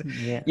Chinese.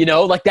 You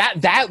know, like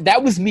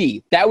that was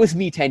me. That was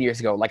me 10 years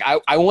ago. Like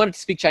I wanted to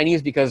speak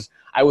Chinese because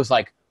I was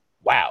like,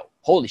 wow,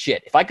 holy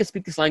shit. If I could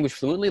speak this language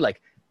fluently,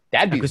 like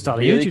that'd be I could start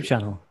really a YouTube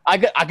channel. I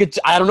could,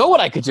 I don't know what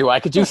I could do.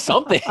 I could do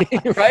something,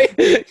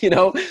 right? You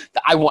know,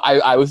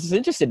 I was just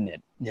interested in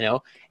it, you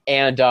know?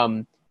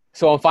 And,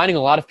 so I'm finding a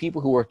lot of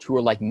people who are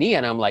like me,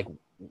 and I'm like,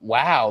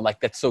 wow, like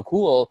that's so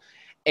cool.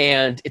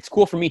 And it's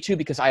cool for me too,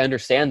 because I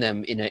understand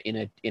them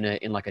in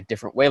like a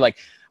different way. Like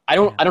I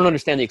don't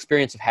understand the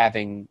experience of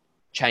having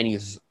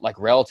Chinese like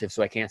relatives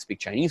who I can't speak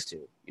Chinese to,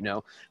 you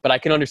know, but I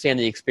can understand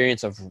the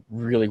experience of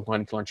really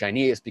wanting to learn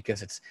Chinese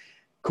because it's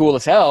cool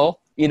as hell,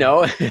 you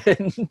know?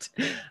 And,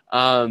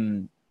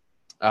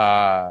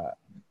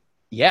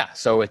 yeah,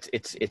 so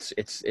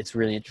it's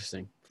really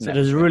interesting. So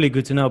that's really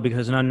good to know,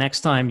 because now next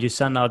time you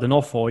send out an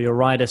offer or you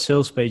write a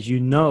sales page, you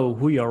know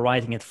who you're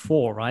writing it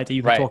for, right?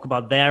 You can talk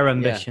about their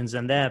ambitions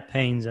and their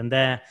pains and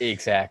their...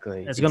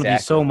 Exactly. It's going to be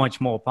so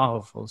much more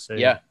powerful. So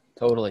yeah,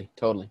 totally.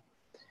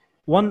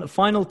 One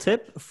final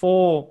tip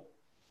for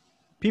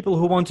people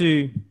who want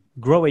to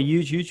grow a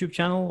huge YouTube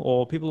channel,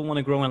 or people who want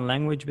to grow a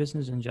language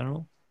business in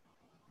general?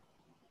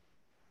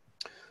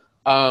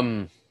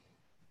 What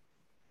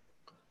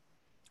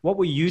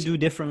would you do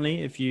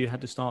differently if you had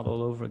to start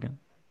all over again?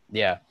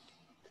 Yeah.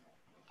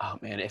 Oh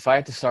man, if I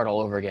had to start all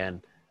over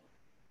again,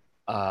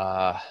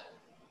 I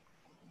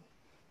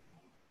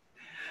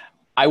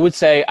would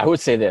say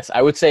this.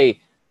 I would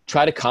say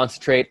try to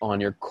concentrate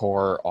on your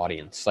core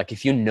audience. Like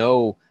if you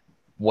know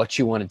what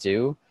you want to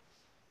do,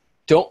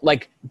 don't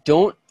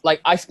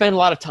I spend a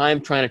lot of time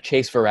trying to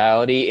chase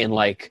virality in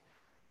like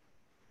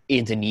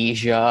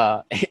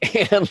Indonesia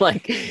and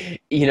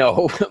like, you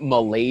know,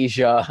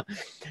 Malaysia.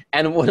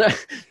 And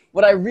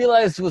what I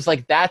realized was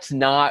like, that's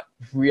not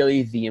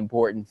really the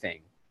important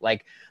thing.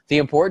 Like the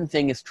important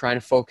thing is trying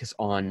to focus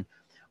on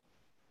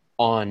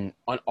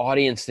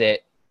audience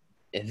that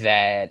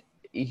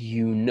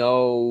you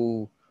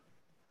know,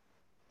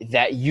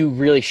 that you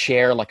really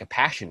share like a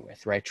passion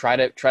with, right? Try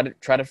to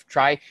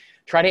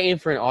aim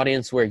for an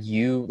audience where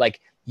you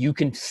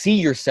can see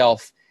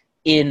yourself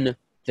in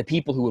the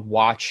people who would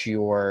watch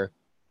your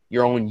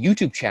own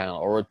YouTube channel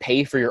or would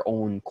pay for your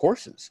own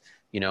courses,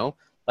 you know?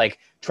 Like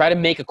try to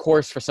make a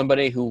course for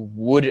somebody who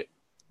would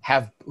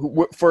have,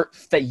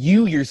 that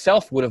you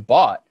yourself would have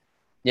bought,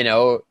 you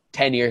know,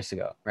 10 years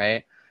ago,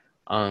 right?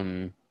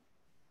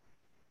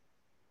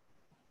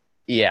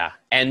 Yeah.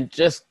 And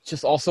just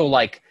also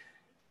like,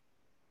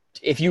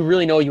 if you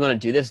really know you want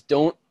to do this,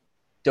 don't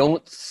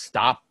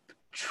stop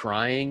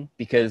trying,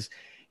 because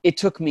it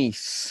took me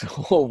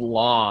so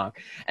long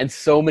and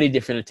so many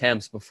different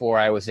attempts before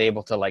I was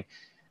able to like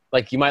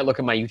you might look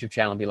at my YouTube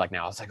channel and be like,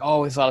 now it's like,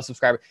 oh, it's a lot of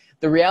subscribers.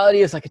 The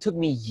reality is like, it took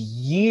me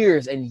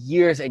years and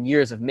years and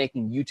years of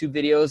making YouTube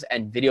videos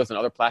and videos on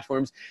other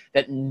platforms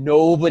that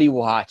nobody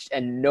watched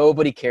and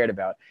nobody cared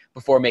about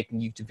before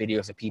making YouTube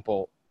videos that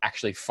people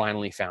actually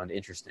finally found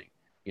interesting,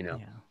 you know?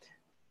 Yeah.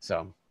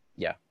 So,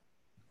 yeah.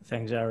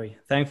 Thanks, Ari.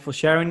 Thanks for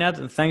sharing that.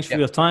 And thanks for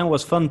your time. It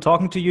was fun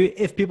talking to you.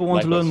 If people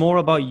want to learn more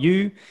about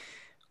you,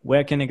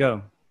 where can they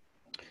go?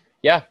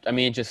 Yeah, I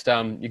mean, just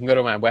you can go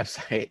to my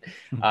website,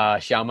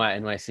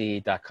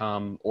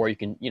 xiaoma.nyc.com, or you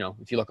can,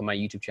 if you look at my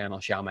YouTube channel,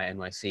 Xiaoma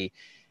NYC.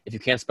 If you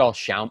can't spell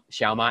Xiaoma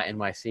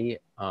NYC,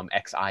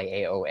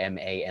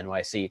 XIAOMA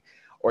NYC,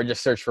 or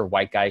just search for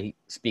white guy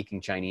speaking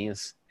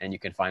Chinese, and you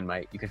can find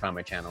my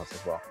channels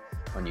as well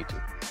on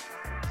YouTube.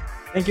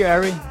 Thank you,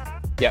 Ari.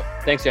 Yep.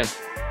 Thanks, Jen.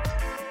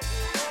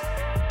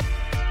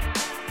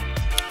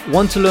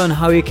 Want to learn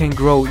how you can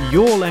grow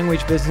your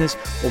language business,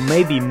 or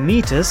maybe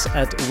meet us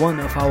at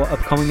one of our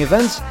upcoming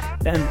events?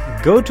 Then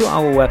go to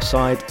our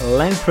website,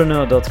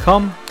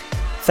 langpreneur.com.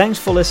 Thanks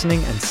for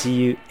listening, and see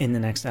you in the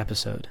next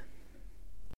episode.